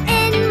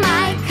in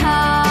my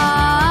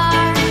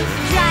car.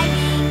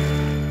 Driving.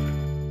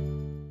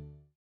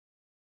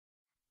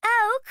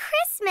 Oh,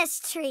 Christmas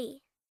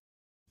tree.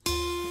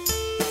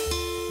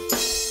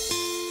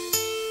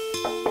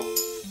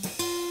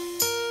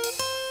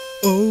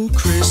 Oh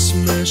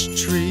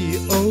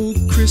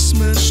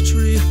Christmas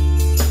tree,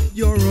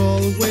 you're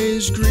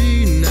always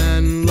green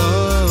and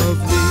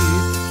lovely.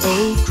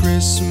 Oh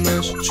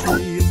Christmas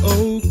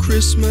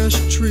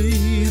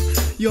tree,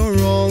 you're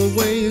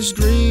always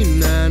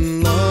green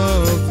and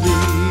lovely.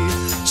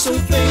 So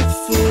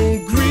faithful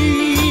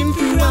green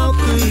throughout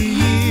the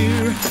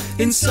year,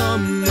 in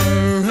summer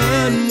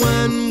and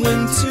when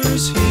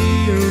winter's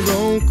here.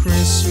 Oh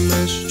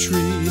Christmas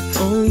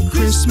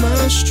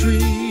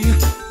tree,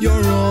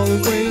 you're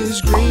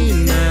always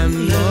green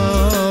and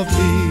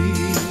lovely.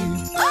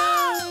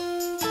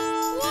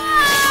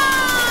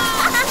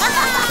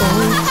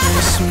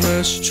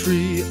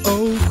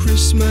 Oh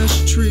Christmas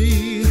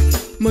tree,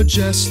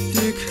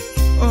 majestic,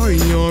 are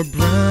your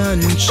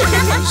branches.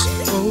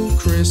 Oh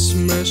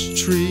Christmas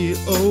tree,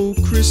 oh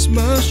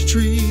Christmas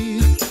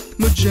tree,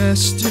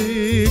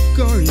 majestic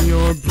are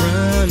your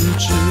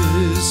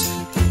branches.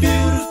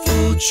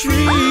 Beautiful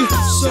tree,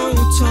 so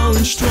tall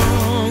and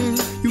strong,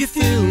 you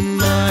fill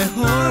my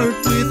heart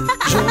with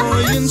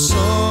joy and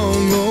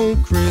song. Oh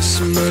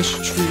Christmas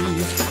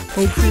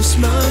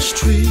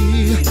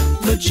tree,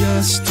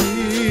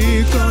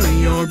 majestic are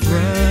your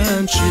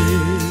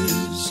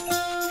branches.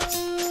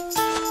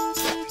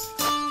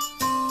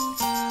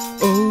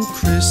 Oh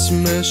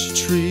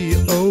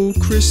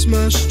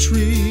Christmas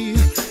tree,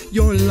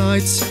 your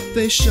lights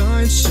they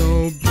shine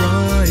so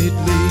brightly.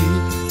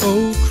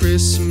 Oh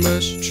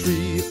Christmas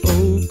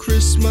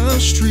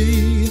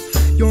tree,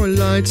 your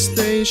lights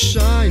they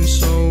shine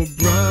so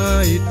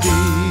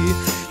brightly.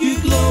 You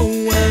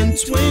glow and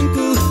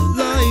twinkle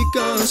like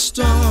a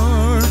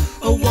star,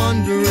 a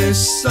wondrous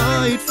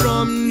sight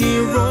from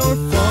near or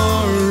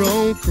far.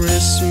 Oh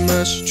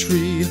Christmas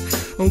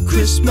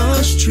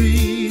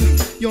tree,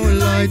 your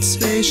lights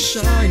they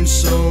shine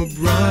so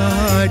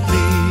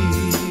brightly.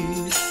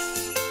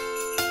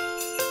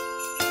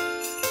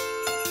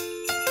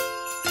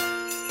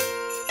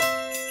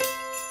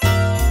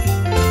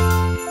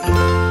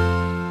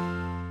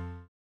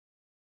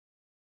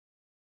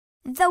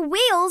 The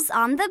wheels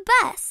on the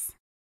bus.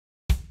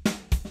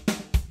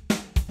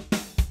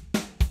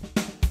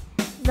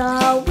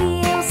 The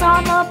wheels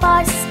on the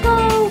bus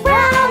go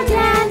round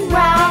and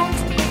round.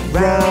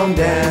 Round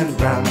and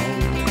round,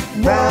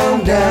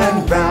 round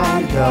and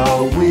round.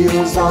 The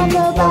wheels on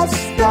the bus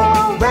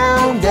go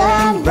round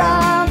and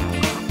round,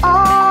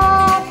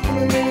 all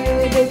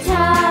through the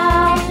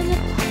town.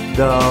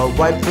 The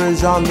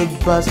wipers on the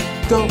bus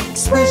go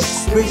swish,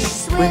 swish,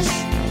 swish,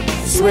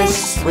 swish,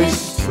 swish,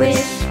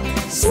 swish,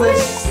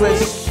 swish,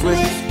 swish,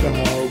 swish. The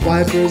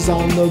wipers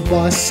on the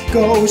bus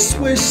go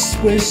swish,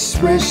 swish,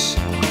 swish,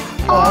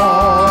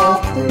 all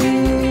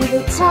through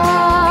the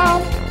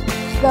town.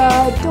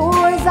 The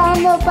doors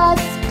on the bus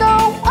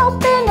go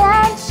open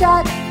and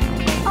shut,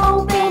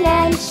 open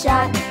and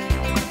shut,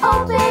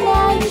 open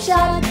and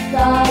shut.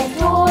 The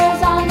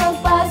doors on the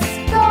bus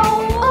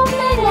go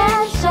open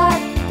and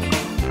shut,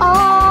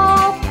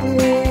 all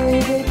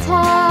through the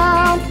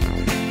town.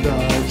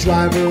 the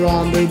driver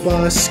on the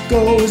bus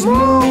goes move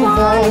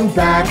on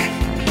back,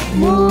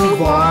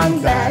 move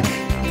on back,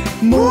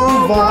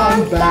 move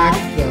on back.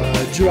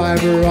 The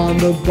driver on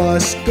the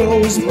bus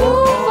goes move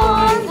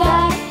on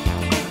back,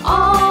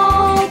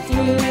 all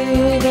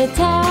through the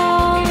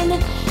town.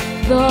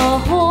 The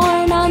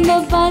horn on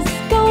the bus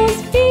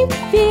goes beep,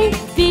 beep,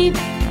 beep,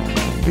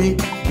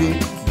 beep, beep,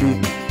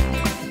 beep,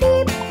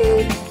 beep,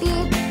 beep,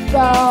 beep.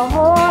 The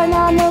horn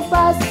on the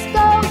bus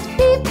goes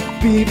beep,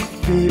 beep,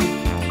 beep,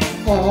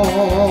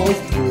 all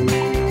through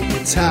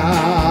the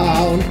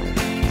town.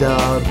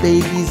 The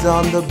babies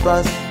on the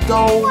bus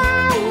go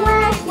wow,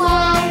 wow,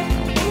 wow,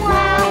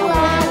 wow,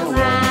 wow,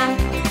 wow,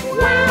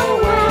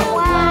 wow, wow,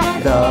 wow.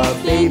 The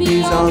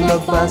babies on the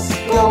bus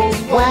go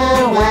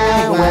wah,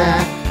 wah,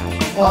 wah,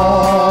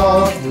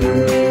 all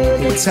through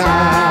the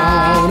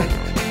town.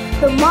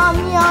 The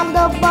mommy on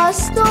the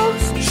bus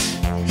goes shh,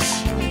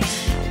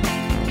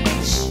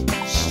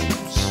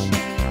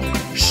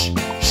 shh,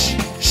 shh,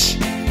 shh.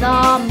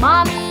 The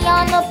mommy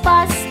on the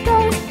bus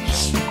goes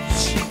shh,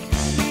 shh,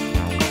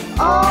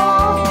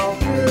 all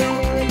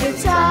through the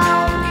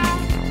town.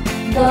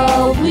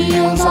 The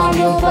wheels on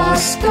the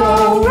bus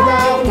go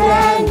round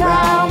and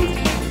round,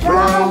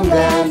 round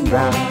and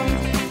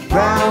round,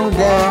 round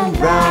and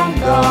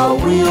round. The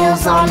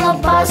wheels on the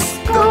bus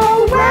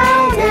go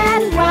round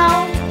and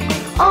round,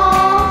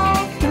 all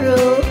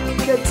through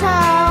the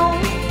town.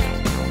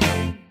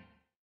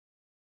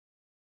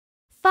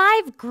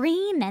 5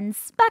 green and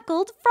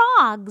speckled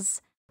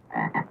frogs.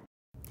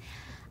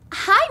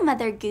 Hi,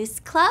 Mother Goose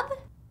Club.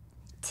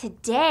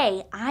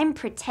 Today, I'm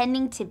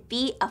pretending to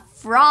be a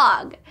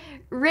frog.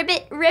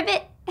 Ribbit,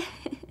 ribbit.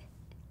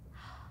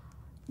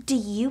 Do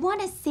you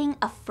want to sing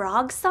a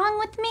frog song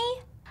with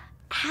me?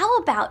 How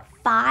about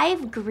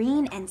 5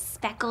 green and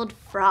speckled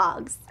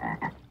frogs?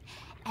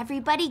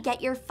 Everybody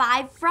get your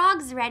 5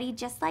 frogs ready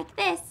just like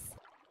this.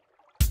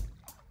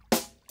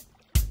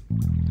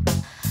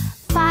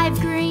 5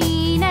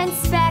 green and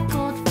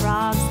speckled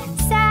frogs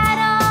sat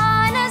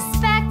on a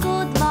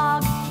speckled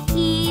log,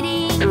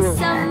 eating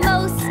some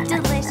most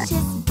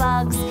delicious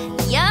bugs.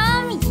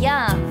 Yum,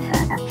 yum.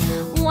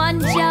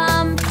 One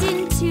jumped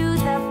into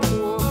the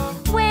pool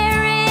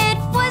where it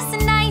was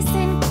nice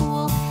and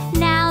cool.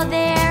 Now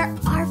there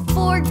are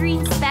 4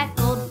 green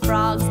speckled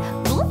frogs.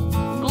 Bloop,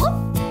 bloop.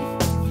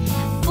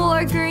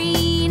 4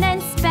 green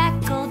and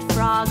speckled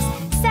frogs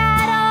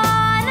sat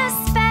on a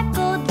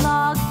speckled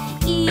log,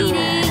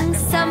 eating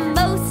some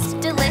most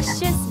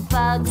delicious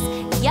bugs.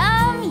 Yum!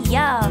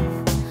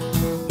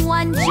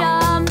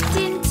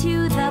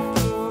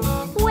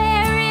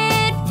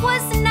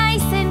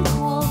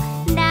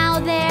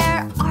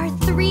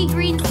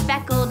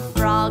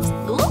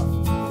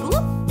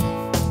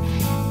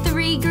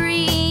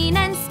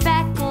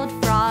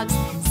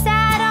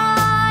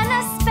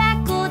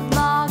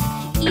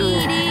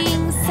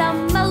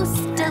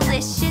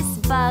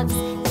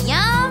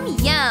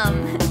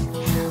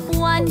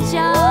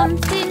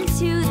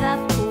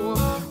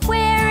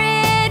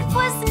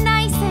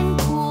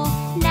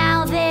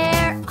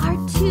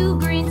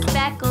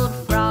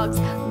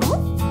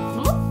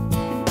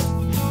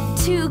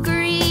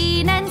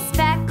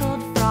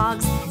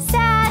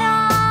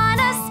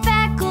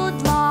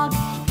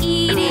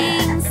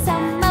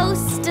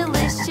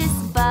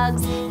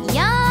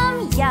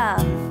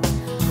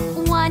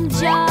 One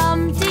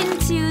jumped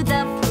into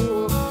the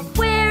pool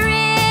where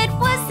it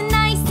was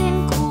nice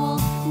and cool.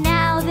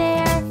 Now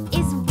there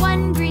is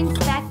one green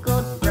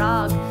speckled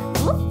frog.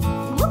 Whoop,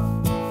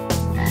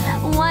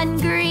 whoop. One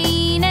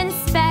green and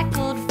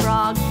speckled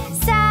frog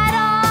sat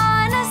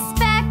on a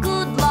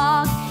speckled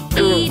log,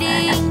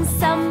 eating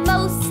some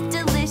most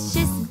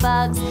delicious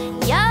bugs.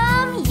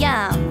 Yum,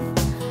 yum.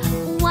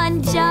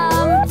 One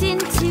jumped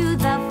into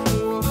the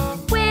pool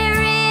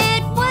where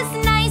it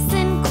was nice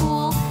and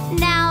cool.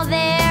 Now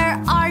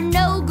there are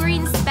no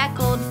green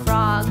speckled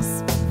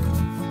frogs.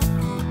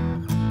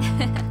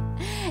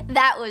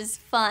 That was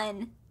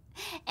fun.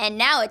 And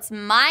now it's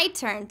my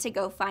turn to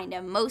go find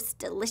a most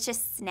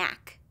delicious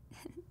snack.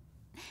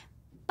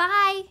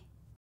 Bye.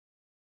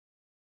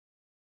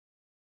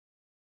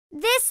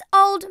 This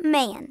old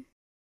man.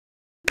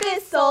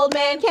 This old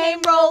man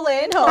came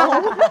rolling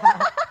home.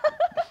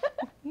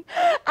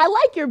 I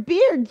like your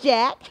beard,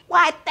 Jack.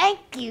 Why,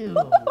 thank you.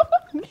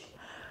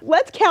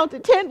 Let's count to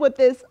 10 with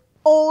this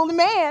old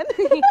man.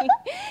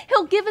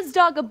 He'll give his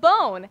dog a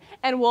bone,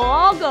 and we'll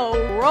all go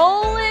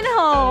rolling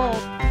home.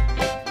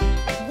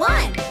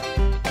 1.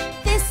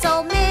 This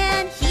old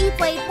man, he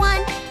played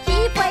 1.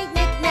 He played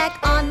knick-knack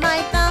on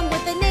my thumb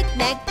with a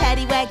knick-knack,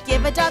 paddywhack,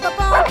 give a dog a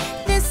bone.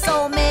 This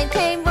old man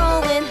came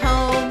rolling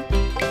home.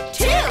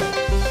 2.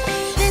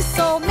 This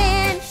old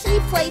man, he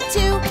played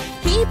 2.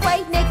 He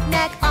played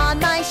knick-knack on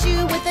my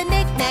shoe with a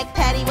knick-knack,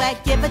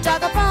 paddywhack, give a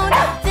dog a bone.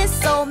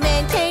 This old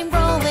man came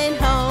rolling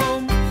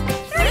home.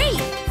 3.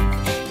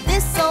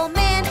 This old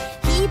man,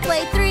 he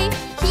played 3.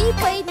 He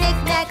played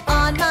knick-knack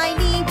on my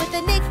knee with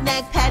a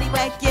knick-knack,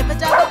 paddywhack, give a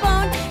dog a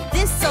bone.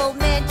 This old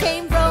man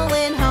came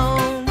rolling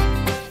home.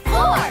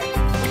 4.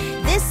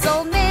 This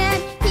old man,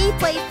 he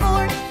played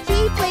 4.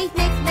 He played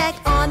knick-knack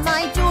on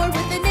my door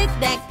with a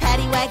knick-knack,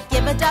 paddywhack,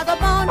 give a dog a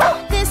bone.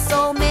 This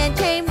old man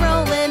came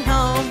rolling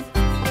home.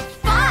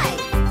 5.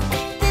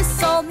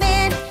 This old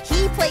man,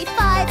 he played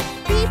 5.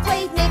 He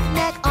played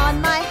knick-knack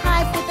on my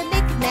hive with a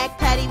knick-knack,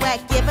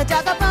 paddywhack, give a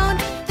dog a bone.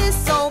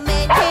 This old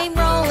man came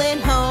rolling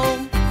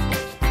home.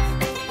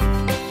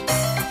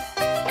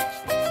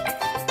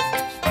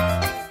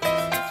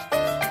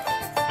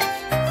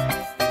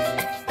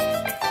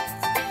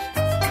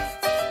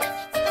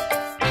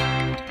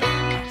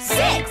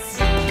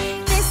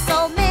 This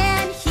old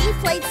man, he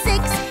played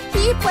 6.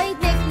 He played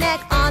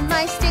knick-knack on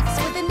my sticks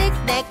with a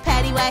knick-knack,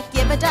 paddywhack,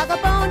 give a dog a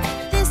bone.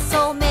 This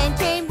old man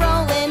came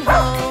rolling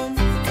home.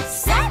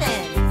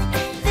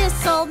 7.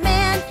 This old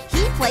man,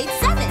 he played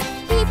 7.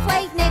 He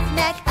played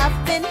knick-knack up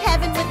in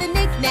heaven with a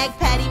knick-knack,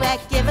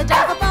 paddywhack, give a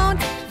dog a bone.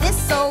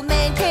 This old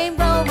man came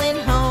rolling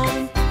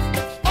home.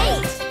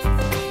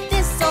 8.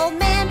 This old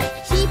man,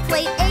 he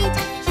played 8.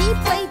 He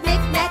played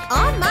knick-knack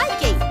on my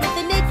gate with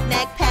a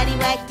knick-knack,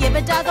 paddywhack, give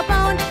a dog a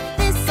bone.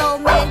 This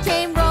old man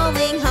came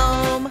rolling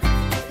home.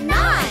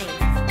 9.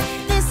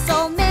 This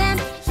old man,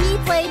 he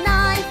played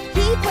 9.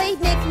 He played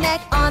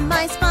knick-knack on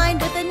my spine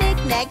with a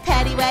knick-knack,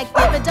 paddywhack,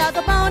 give a dog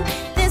a bone.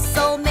 This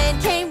old man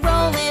came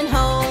rolling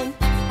home.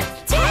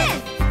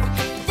 10.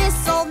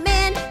 This old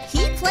man,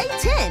 he played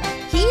 10.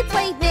 He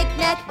played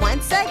knick-knack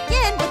once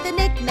again with a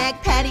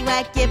knick-knack,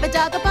 paddywhack, give a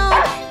dog a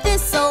bone.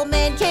 This old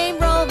man came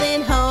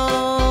rolling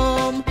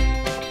home.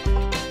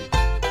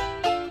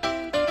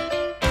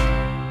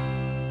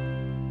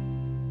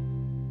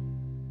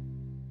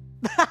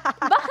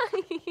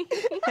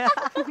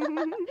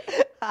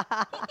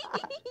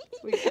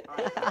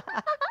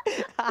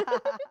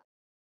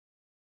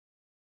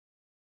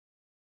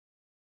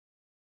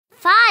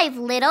 Five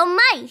little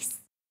mice.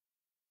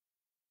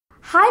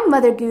 Hi,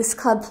 Mother Goose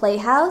Club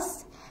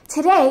Playhouse.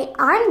 Today,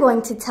 I'm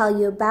going to tell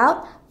you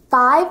about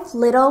 5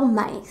 little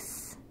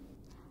mice.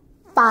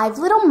 5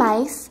 little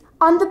mice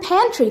on the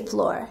pantry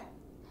floor.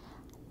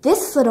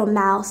 This little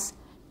mouse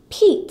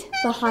peeked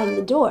behind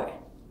the door.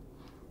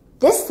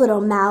 This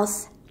little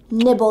mouse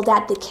nibbled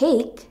at the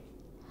cake.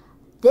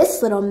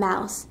 This little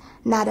mouse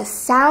not a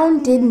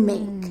sound did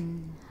make.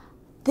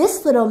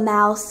 This little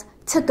mouse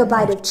took a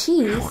bite of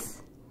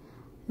cheese.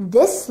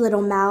 This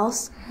little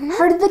mouse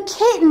heard the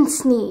kitten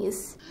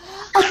sneeze.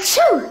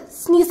 Achoo!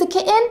 Sneezed the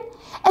kitten,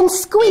 and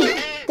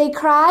squeak! They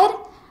cried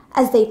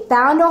as they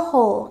found a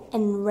hole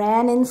and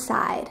ran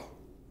inside.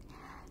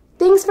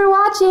 Thanks for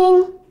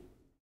watching!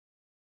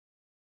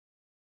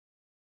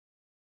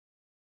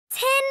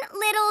 10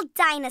 little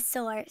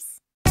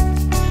dinosaurs. 10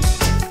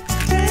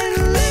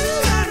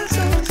 little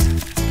dinosaurs.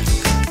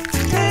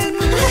 10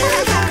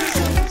 little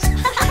dinosaurs.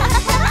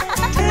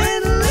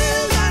 10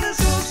 little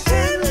dinosaurs.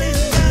 10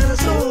 little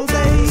dinosaur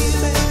babies.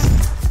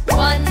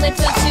 1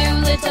 little, 2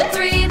 little,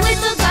 3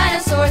 little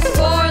dinosaurs.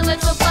 4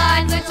 little,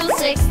 5 little,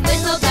 6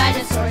 little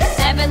dinosaurs.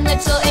 7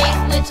 little,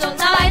 8 little,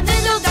 9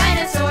 little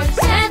dinosaurs.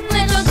 10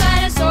 little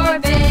dinosaur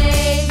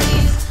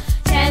babies.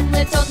 10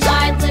 little,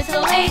 9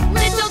 little, 8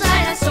 little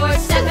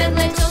dinosaurs. 7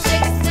 little,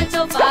 6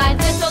 little, 5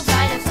 little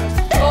dinosaurs.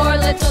 4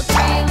 little,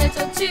 3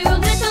 little, 2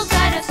 little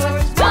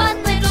dinosaurs.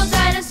 1 little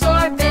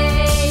dinosaur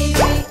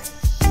baby.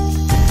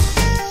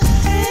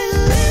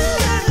 10 little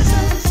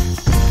dinosaurs.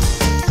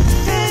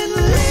 10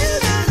 little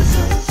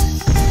dinosaurs.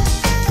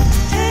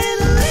 10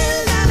 little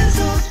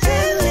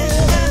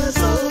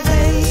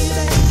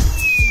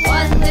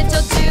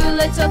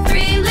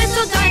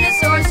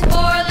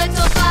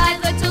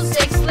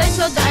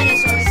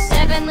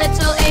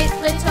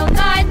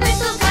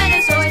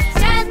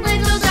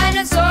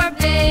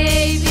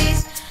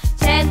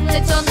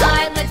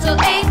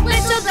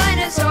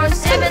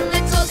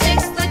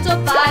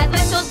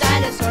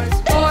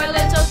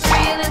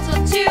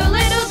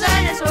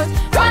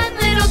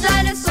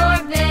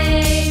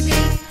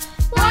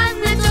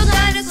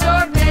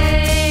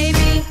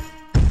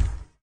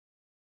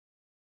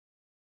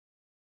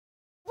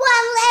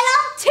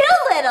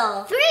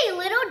little. 3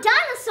 little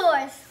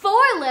dinosaurs. 4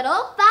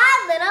 little. 5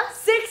 little.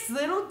 6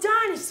 little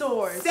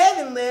dinosaurs.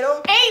 7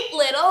 little. 8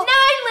 little. 9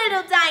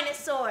 little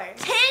dinosaurs.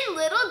 10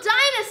 little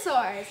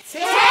dinosaurs.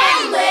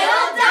 10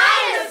 little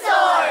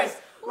dinosaurs.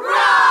 Roar!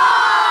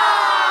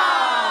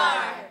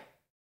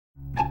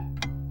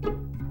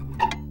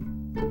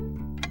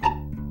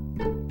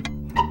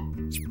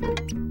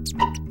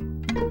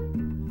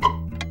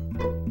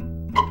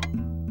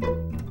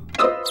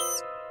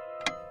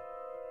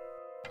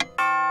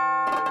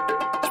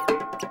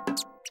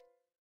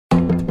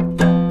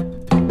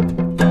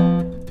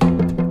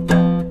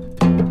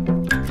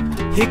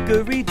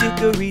 Hickory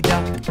dickory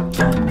dock,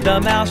 the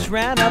mouse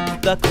ran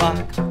up the clock.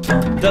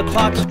 The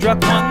clock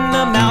struck 1,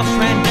 the mouse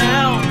ran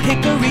down.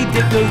 Hickory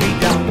dickory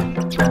dock,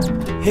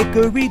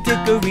 hickory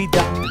dickory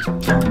dock,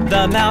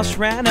 the mouse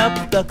ran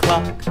up the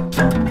clock.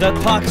 The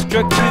clock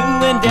struck 2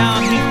 and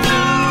down he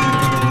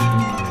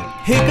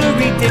flew.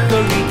 Hickory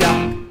dickory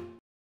dock.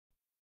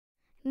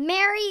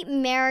 Mary,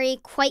 Mary,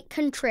 quite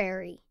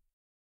contrary.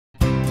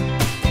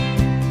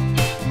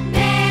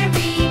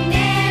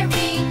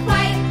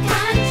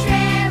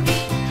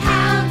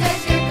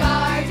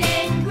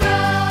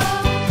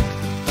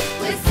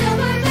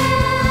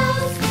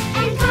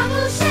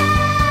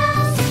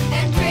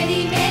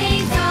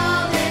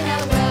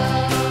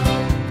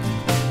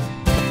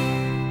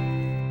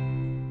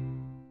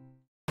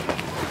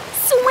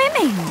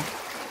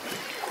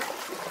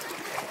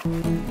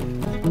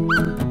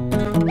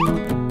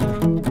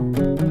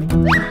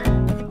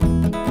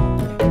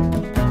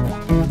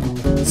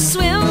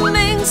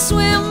 Swimming,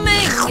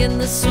 swimming in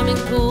the swimming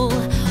pool.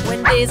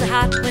 When days are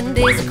hot, when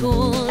days are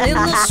cool. In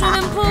the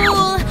swimming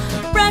pool,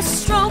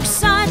 breaststroke,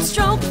 side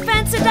stroke,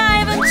 fancy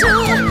diving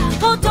too.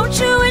 Oh, don't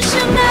you wish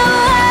you never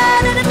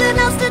had anything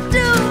else to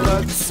do?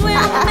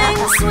 Swimming,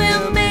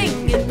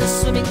 swimming in the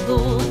swimming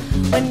pool.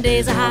 When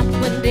days are hot,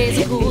 when days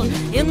are cool.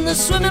 In the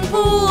swimming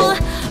pool,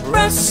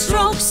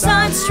 breaststroke,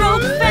 side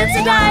stroke,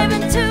 fancy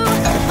diving too.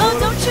 Oh,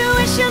 don't you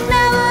wish you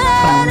never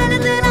had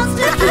anything else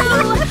to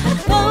do?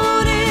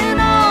 Floating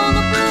on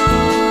the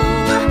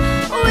blue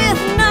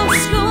with no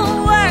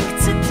schoolwork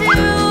to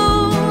do.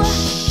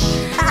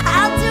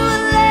 I'll do a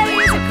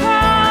lazy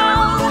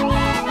crawl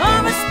or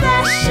a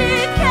splashy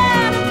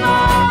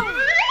cannonball.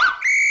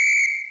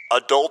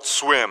 Adult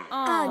Swim.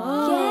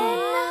 Again?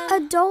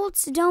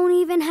 Adults don't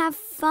even have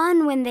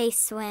fun when they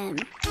swim.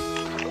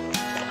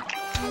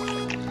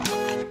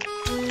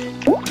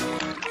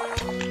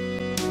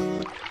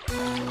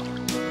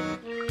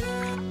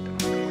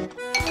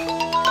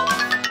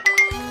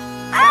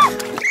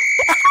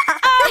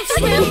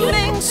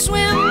 Swimming,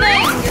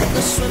 swimming in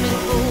the swimming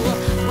pool.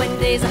 When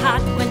days are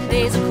hot, when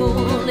days are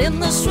cool. In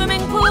the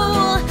swimming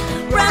pool,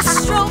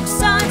 breaststroke,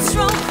 side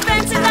stroke,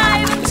 fancy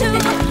diving too.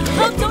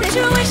 Oh, don't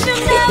you wish you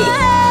never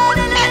had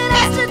anything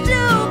else to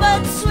do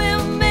but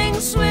swimming,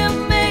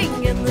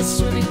 swimming in the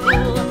swimming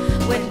pool.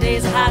 When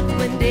days are hot,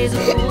 when days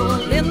are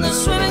cool. In the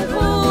swimming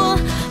pool,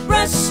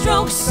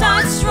 breaststroke,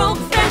 side stroke,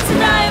 fancy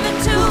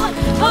diving too.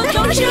 Oh,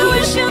 don't you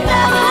wish you never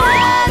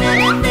had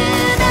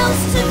anything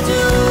else to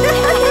do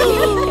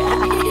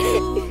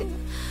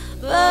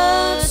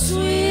but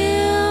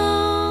swim?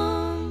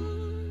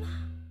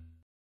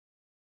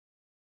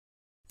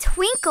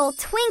 Twinkle,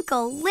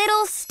 twinkle,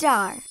 little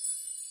star.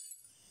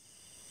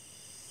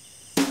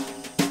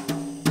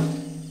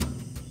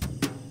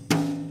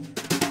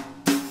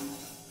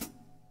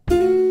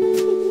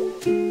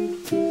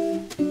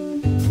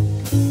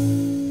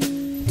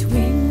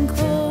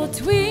 Twinkle,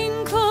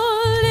 twinkle,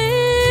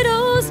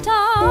 little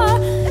star,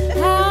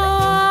 how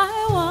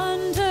I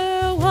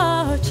wonder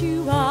what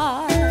you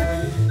are.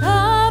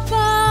 Up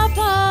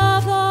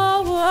above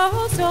the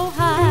world so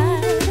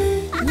high,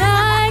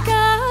 like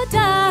a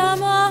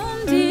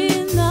diamond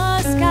in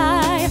the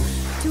sky.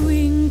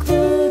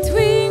 Twinkle,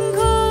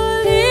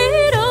 twinkle,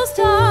 little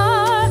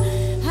star,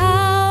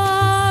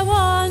 how I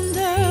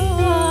wonder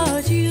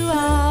what you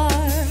are.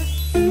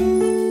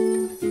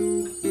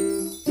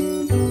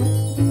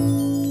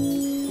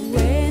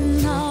 When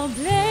the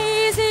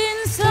blazing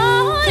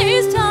sun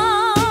is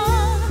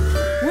done,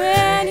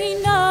 when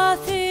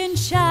nothing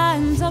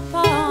shines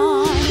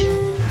upon,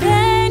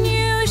 then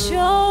you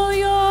show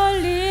your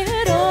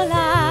little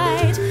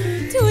light.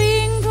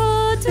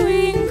 Twinkle,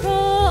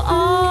 twinkle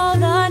all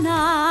the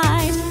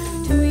night.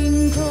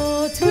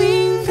 Twinkle,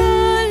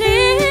 twinkle,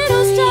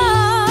 little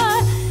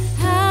star,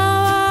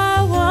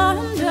 how I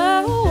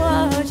wonder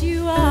what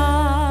you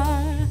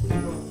are.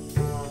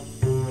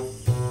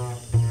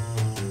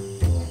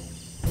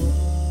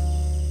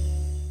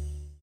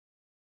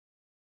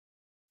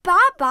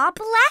 Baba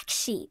Black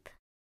Sheep.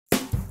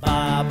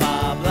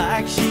 Baba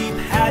Black Sheep,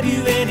 have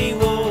you any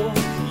wool?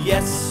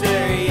 Yes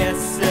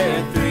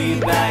sir, 3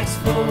 bags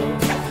full.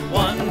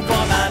 1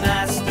 for my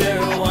master,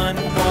 1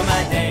 for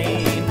my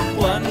dame,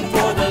 1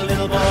 for the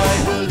little boy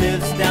who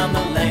lives down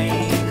the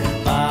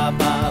lane.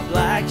 Baba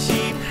Black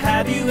Sheep,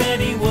 have you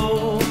any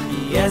wool?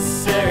 Yes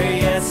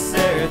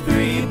sir,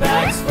 3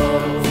 bags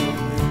full.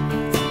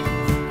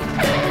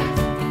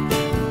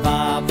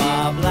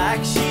 Baba Black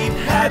Sheep,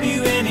 have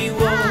you any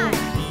wool?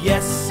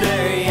 Yes sir,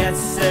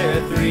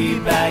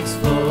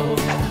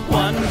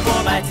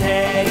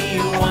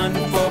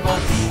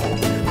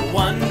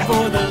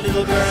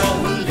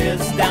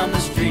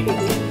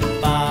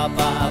 tree.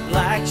 Baba,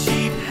 black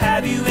sheep,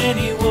 have you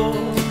any wool?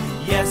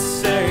 Yes,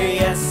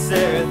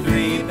 sir,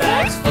 3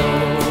 bags full.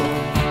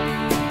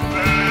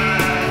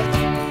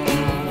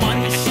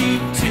 1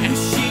 sheep, 2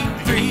 sheep,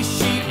 3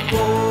 sheep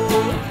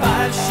more.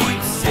 5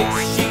 sheep,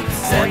 6 sheep,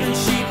 7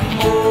 sheep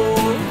more.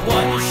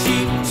 1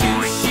 sheep,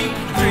 2 sheep,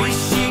 3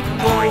 sheep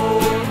more.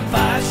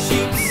 5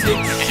 sheep,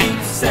 6 sheep,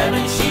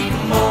 7 sheep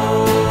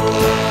more.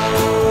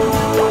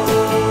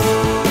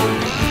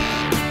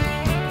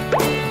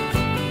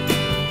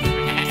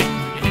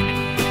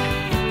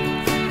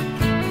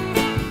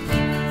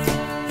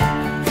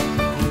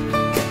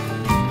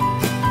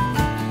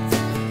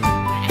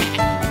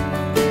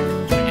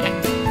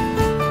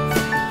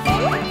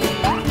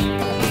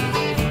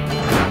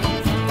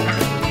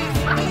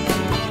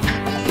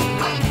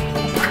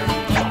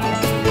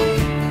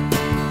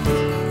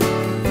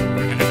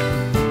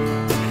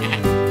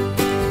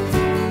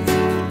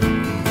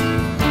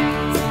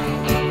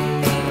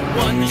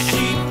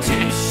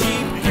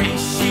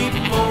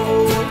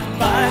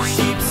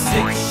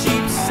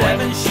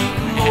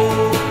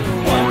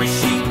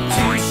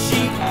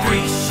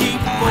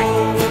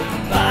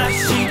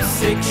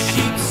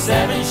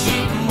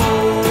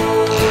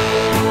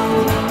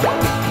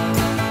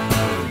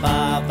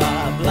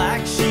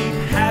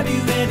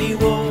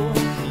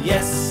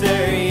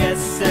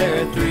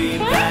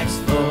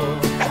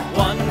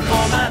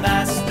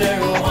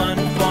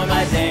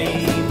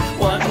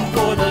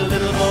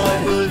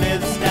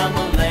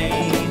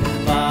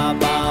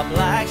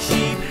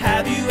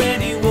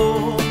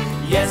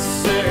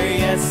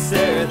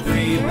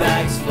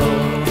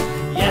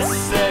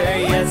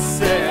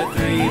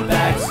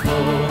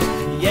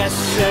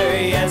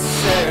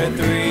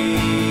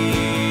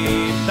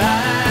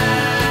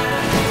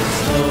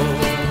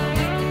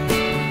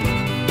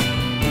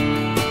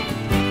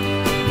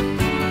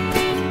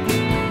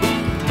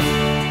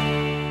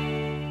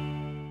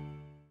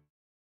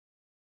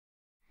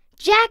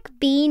 Jack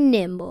be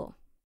nimble.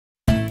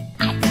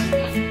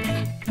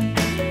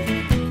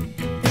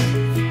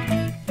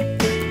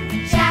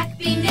 Jack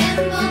be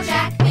nimble,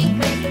 Jack be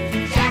quick.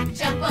 Jack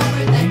jump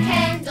over the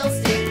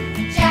candlestick.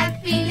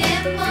 Jack be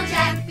nimble,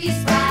 Jack be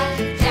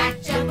spry.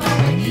 Jack jump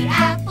over the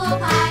apple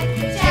pie.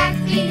 Jack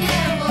be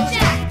nimble,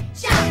 Jack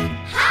jump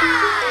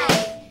high.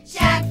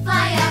 Jack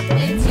fly up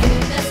into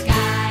the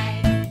sky.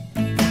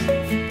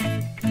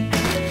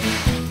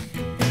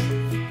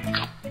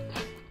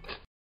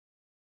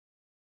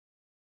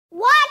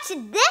 Watch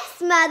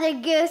this, Mother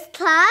Goose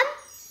Club.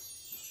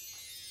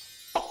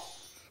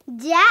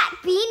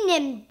 Jack be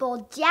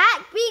nimble,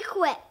 Jack be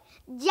quick.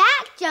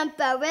 Jack jump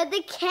over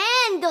the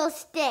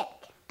candlestick.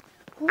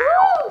 Woo!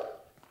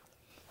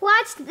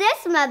 Watch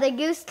this, Mother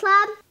Goose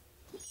Club.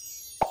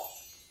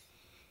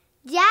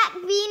 Jack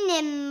be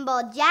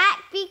nimble,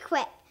 Jack be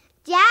quick.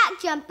 Jack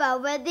jump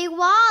over the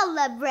wall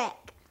of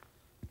brick.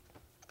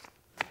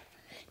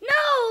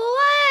 No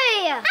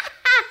way!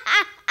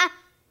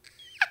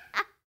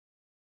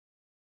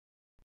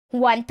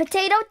 1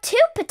 potato, 2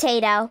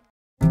 potato.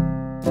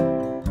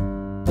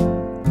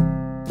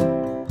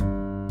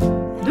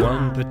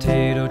 1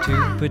 potato,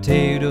 2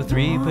 potato,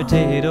 3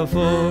 potato,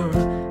 4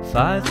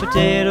 5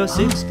 potato,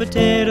 6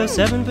 potato,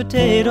 7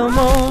 potato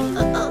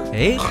more.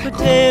 8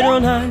 potato,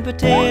 9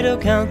 potato,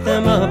 count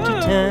them up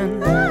to 10.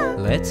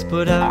 Let's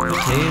put our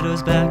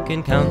potatoes back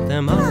and count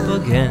them up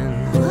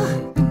again.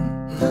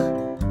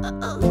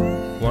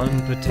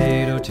 1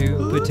 potato,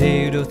 2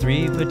 potato,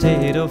 3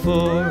 potato,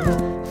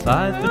 4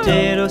 5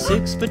 potato,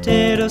 6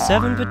 potato,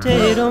 7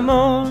 potato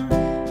more.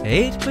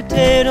 8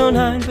 potato,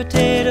 9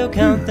 potato,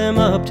 count them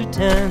up to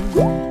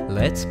 10.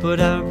 Let's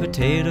put our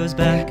potatoes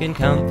back and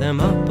count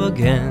them up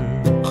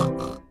again.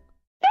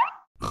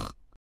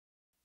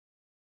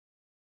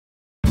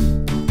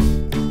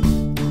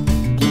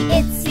 The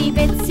itsy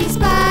bitsy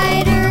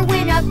spider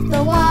went up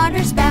the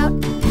water spout.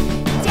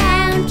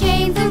 Down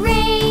came the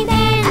rain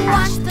and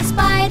washed the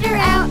spider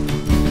out.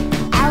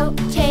 Out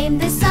came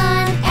the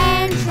sun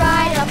and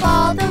dried up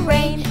all the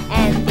rain.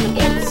 And the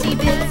itsy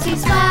bitsy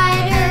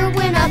spider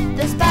went up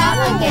the spout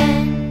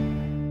again.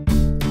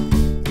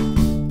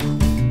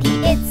 The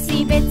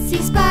itsy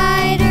bitsy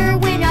spider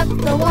went up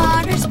the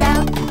water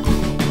spout.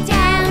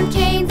 Down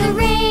came the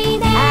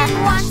rain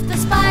and washed the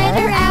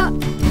spider out.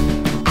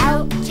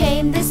 Out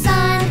came the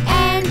sun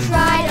and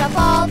dried up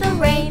all the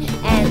rain.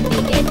 And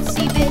the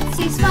itsy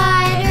bitsy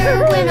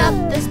spider went up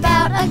the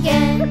spout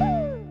again.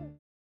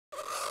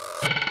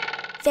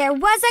 There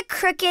was a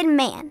crooked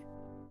man.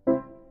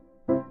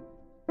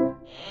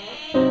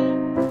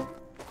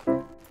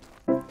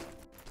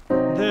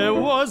 There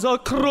was a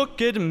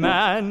crooked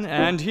man,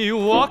 and he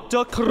walked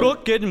a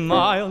crooked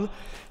mile.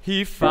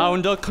 He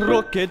found a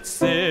crooked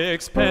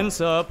sixpence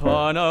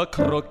upon a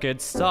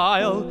crooked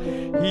stile.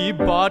 He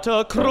bought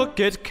a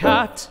crooked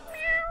cat,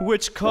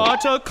 which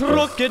caught a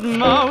crooked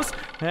mouse,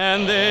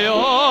 and they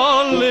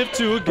all lived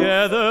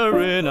together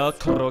in a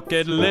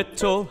crooked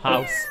little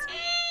house.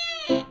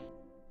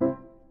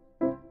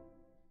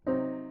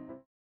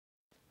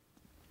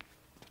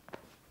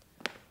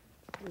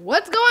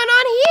 What's going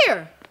on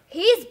here?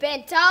 He's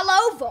bent all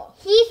over.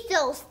 He's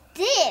so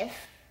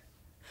stiff.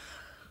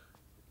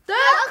 The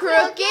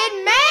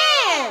Crooked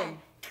Man!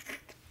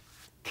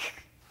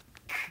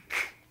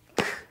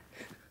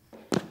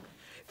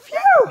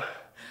 Phew!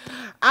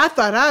 I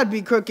thought I'd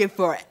be crooked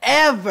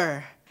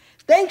forever.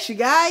 Thanks, you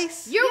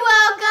guys. You're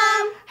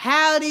welcome.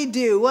 Howdy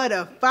do. What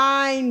a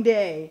fine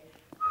day.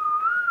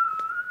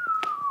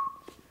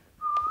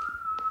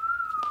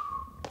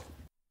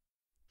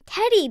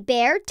 Teddy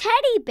bear,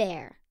 teddy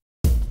bear.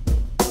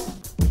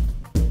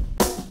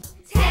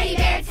 Teddy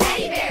bear,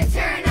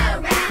 turn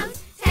around.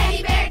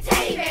 Teddy bear,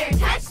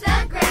 touch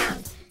the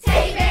ground.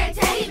 Teddy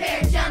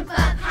bear, jump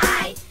up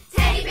high.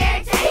 Teddy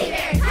bear,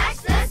 touch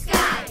the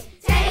sky.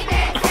 Teddy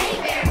bear,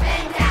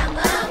 bend down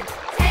low.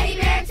 Teddy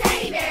bear,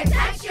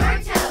 touch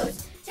your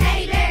toes.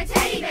 Teddy bear,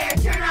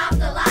 turn off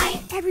the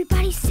light.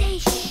 Everybody say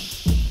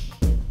shh.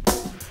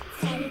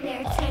 Teddy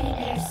bear,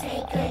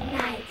 say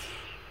goodnight.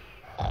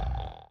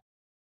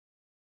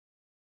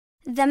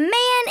 The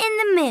Man in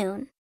the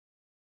Moon.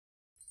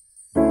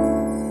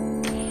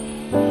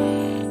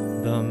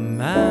 The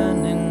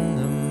man in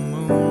the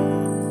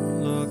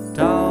moon looked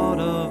out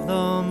of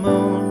the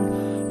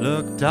moon,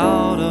 looked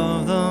out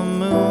of the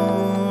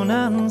moon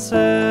and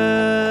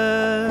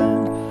said,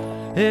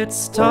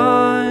 "It's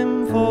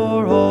time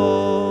for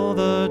all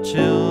the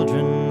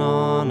children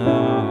on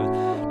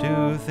earth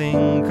to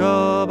think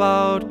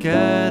about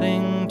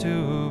getting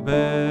to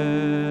bed."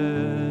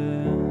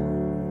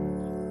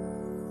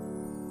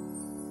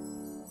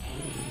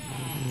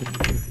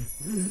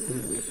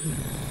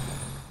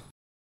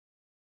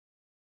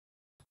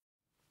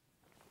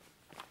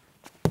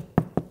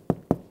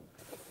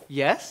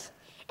 Yes?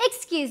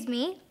 Excuse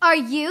me, are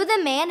you the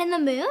Man in the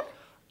Moon?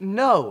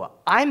 No,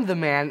 I'm the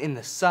man in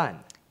the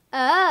sun.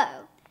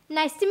 Oh,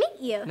 nice to meet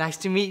you. Nice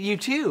to meet you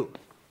too.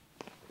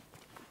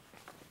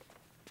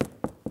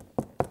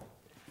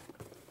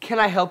 Can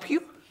I help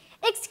you?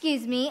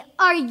 Excuse me,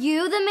 are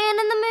you the Man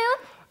in the Moon?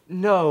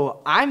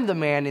 No, I'm the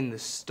man in the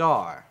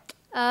star.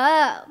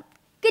 Oh,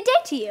 good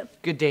day to you.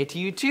 Good day to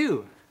you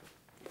too.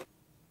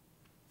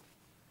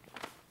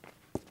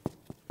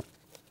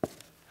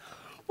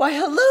 Why,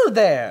 hello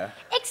there.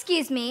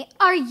 Excuse me,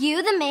 are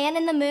you the Man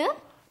in the Moon?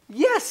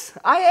 Yes,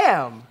 I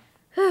am.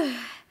 I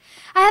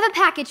have a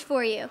package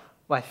for you.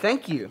 Why,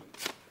 thank you.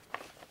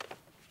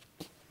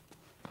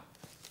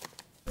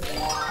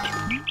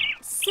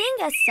 Sing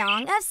a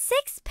song of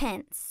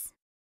sixpence.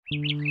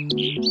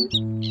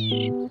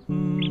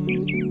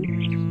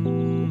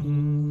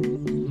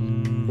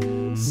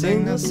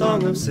 Sing a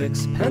song of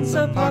sixpence,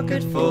 a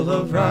pocket full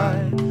of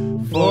rye,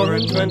 4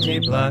 and 20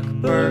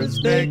 blackbirds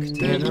baked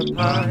in a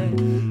pie.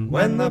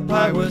 When the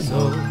pie was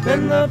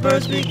open, the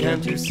birds began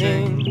to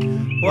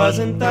sing.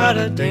 Wasn't that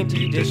a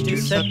dainty dish to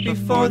set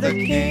before the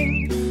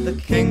king? The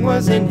king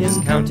was in his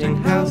counting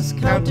house,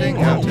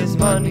 counting out his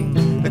money.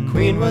 The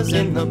queen was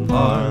in the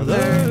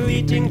parlor,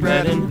 eating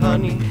bread and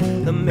honey.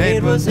 The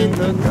maid was in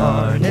the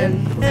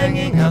garden,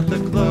 hanging out the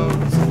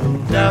clothes.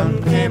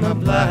 Down came a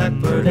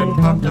blackbird and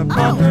popped up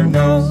on her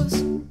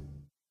nose.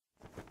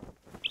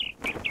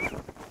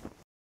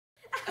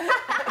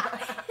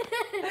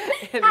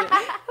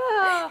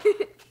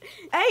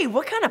 Hey,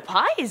 what kind of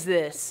pie is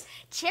this?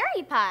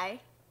 Cherry pie.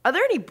 Are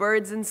there any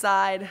birds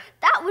inside?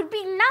 That would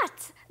be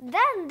nuts.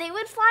 Then they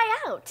would fly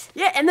out.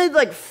 Yeah, and they'd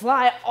like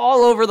fly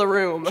all over the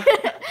room.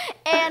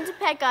 And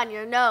peck on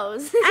your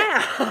nose.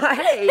 Ow,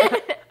 hey.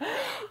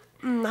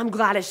 I'm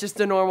glad it's just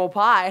a normal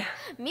pie.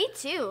 Me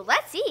too.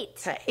 Let's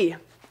eat. Hey.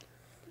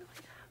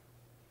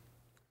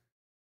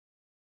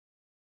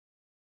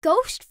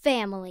 Ghost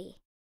Family.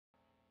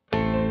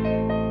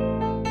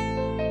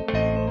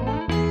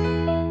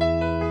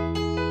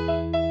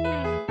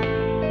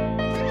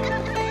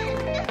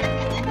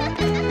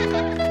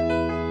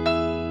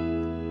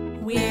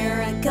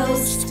 We're a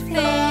ghost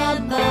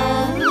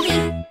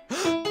family.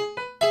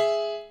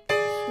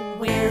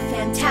 We're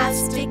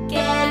fantastic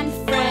and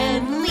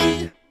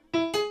friendly.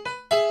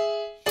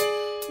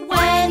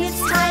 When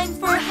it's time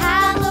for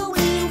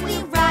Halloween,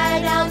 we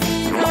ride out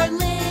in our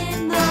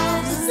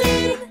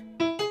limousine.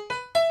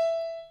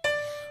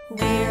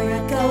 We're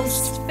a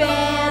ghost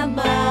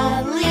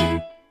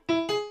family.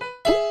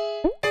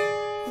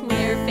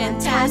 We're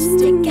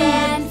fantastic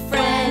and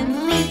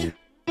friendly.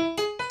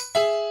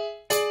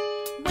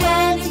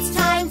 When it's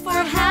time for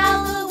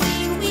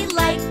Halloween, we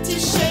like to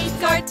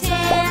shake our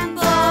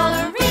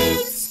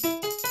tambourines.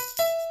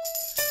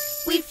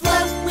 We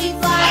float, we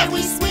fly,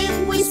 we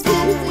swim, we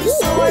spook, we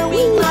soar,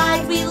 we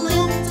glide, we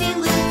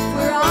loop-de-loop.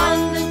 We're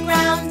on the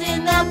ground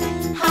and up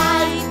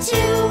high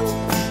too.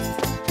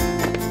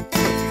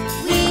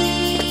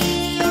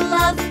 We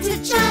love to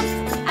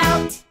jump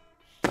out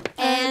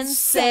and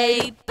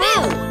say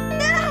boo.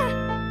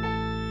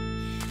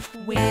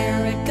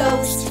 We're a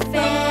ghost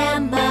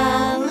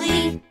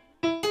family.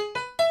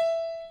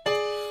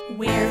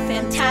 We're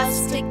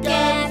fantastic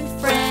and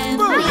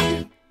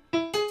friendly.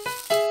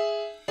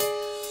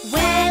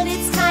 When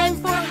it's time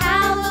for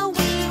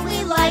Halloween,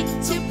 we like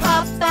to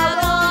pop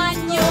out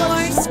on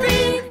your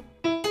screen.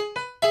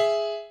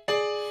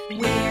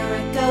 We're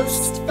a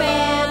ghost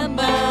family.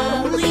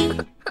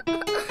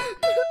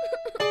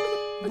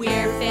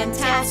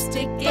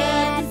 fantastic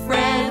and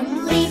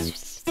friendly.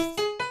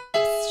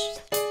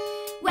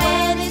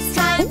 When it's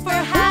time for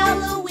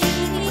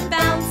Halloween, we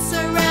bounce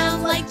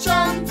around like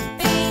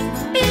jumping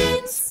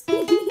beans.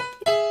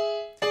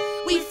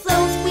 We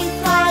float, we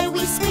fly,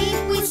 we sweep,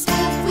 we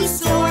swoop, we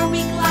soar,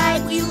 we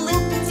glide, we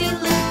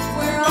loop-de-loop.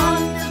 We're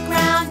on the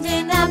ground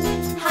and up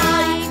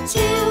high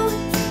too.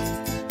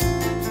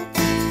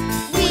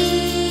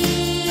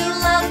 We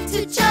love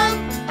to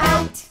jump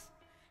out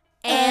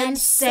and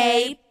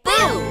say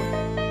boo.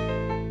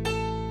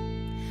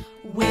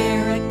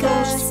 We're a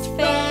ghost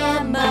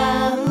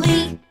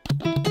family.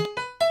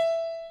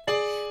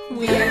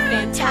 We're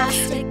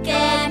fantastic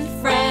and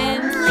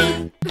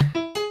friendly.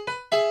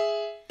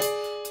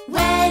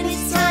 When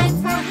it's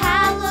time for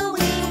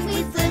Halloween,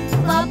 we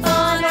flip-flop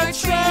on our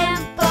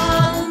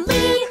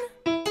trampoline.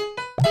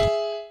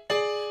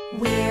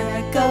 We're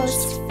a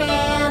ghost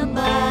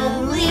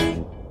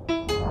family.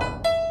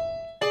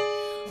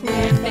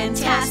 We're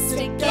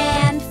fantastic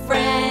and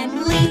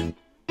friendly.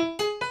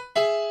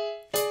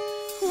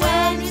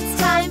 When it's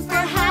time for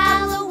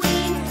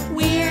Halloween,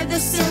 we're the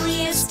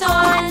silliest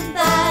on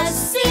the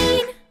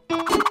scene.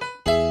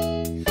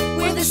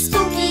 We're the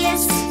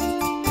spookiest.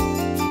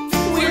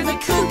 We're the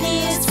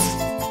kookiest.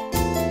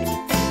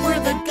 We're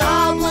the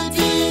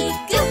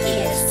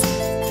gobbledygookiest.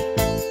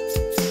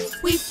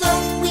 We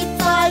float, we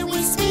fly,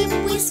 we sweep,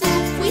 we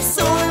swoop, we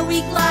soar,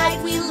 we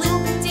glide, we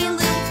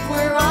loop-de-loop.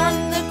 We're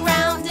on the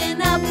ground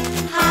and up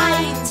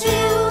high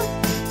too.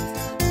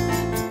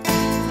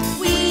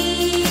 We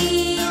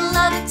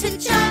love to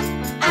jump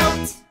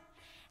out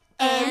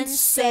and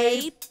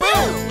say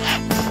boo.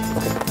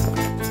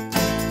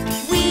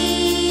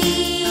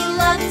 We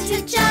love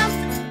to jump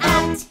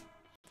out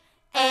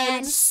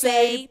and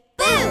say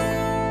boo.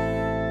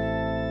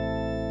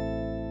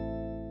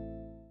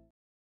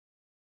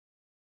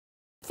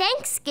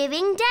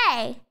 Thanksgiving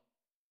Day.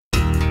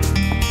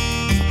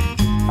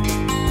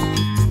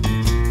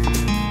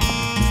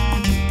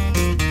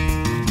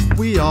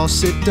 We all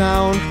sit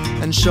down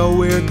and show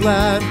we're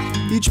glad.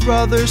 Each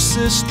brother,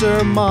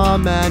 sister,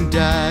 mom, and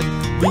dad.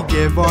 We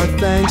give our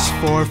thanks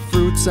for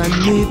fruits and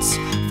meats,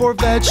 for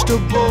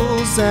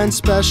vegetables and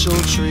special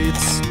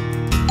treats.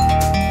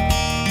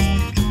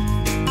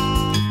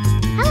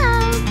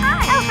 Hello.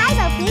 Hi. Oh, hi,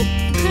 Bo Peep.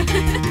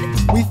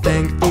 We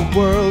thank the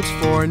world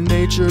for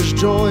nature's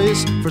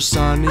joys, for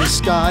sunny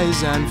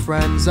skies and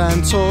friends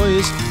and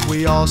toys.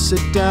 We all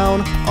sit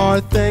down,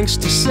 our thanks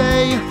to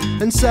say,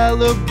 and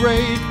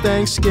celebrate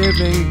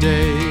Thanksgiving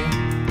Day.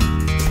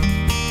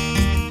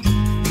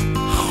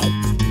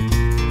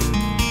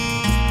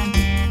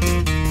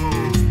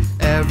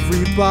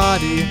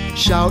 Everybody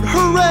shout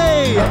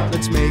hooray!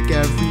 Let's make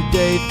every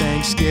day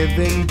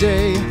Thanksgiving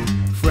Day.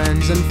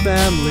 Friends and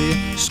family,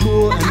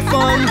 school and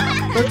fun.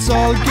 Let's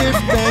all give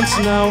thanks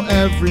now,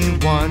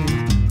 everyone.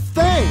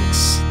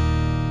 Thanks!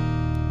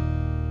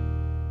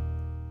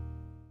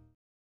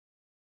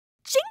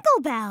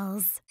 Jingle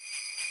bells.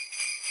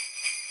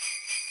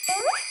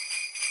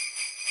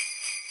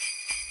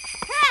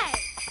 Hey!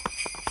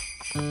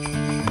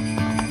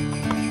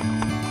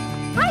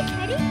 Hi,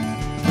 Teddy.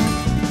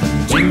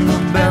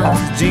 Jingle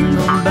bells,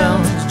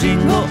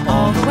 jingle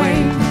all the way.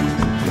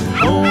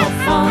 Oh, what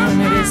fun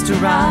it is to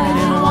ride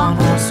in a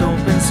one-horse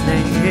open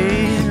sleigh.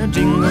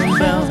 Jingle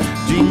bells,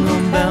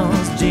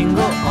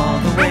 jingle all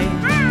the way.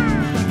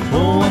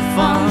 Oh, what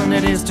fun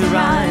it is to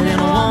ride in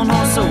a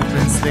one-horse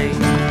open sleigh.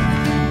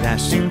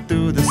 Dashing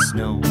through the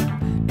snow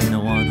in a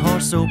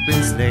one-horse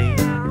open sleigh.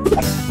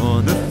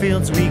 O'er the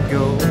fields we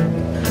go,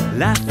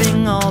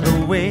 laughing all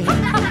the way.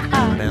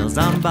 Bells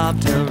on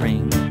bobtail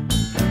ring,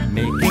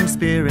 making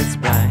spirits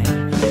bright.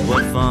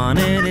 What fun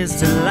it is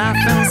to laugh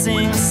and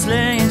sing a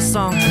sleighing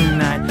song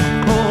tonight.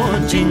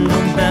 Oh,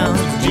 jingle bells,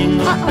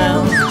 jingle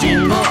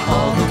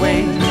all the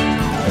way.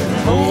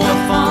 Oh, what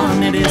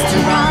fun it is to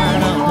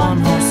ride a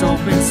one-horse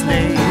open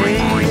sleigh.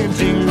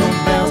 Jingle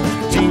bells,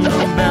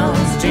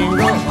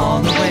 jingle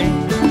all the way.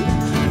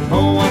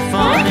 Oh, what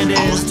fun it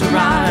is to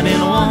ride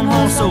in a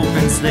one-horse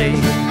open sleigh.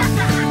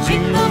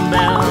 Jingle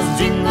bells,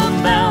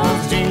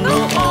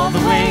 jingle all the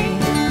way.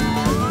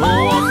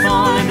 Oh, what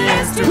fun it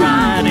is to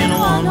ride in a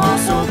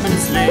one-horse open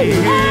sleigh.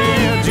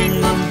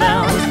 Jingle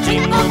bells,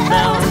 jingle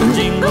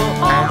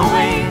all the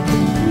way.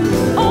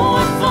 Oh,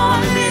 what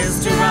fun it is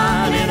to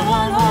ride in a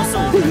one-horse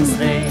open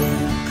sleigh.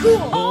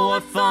 Cool. Oh,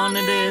 what fun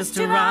it is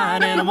to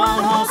ride in a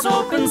one-horse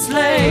open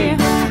sleigh.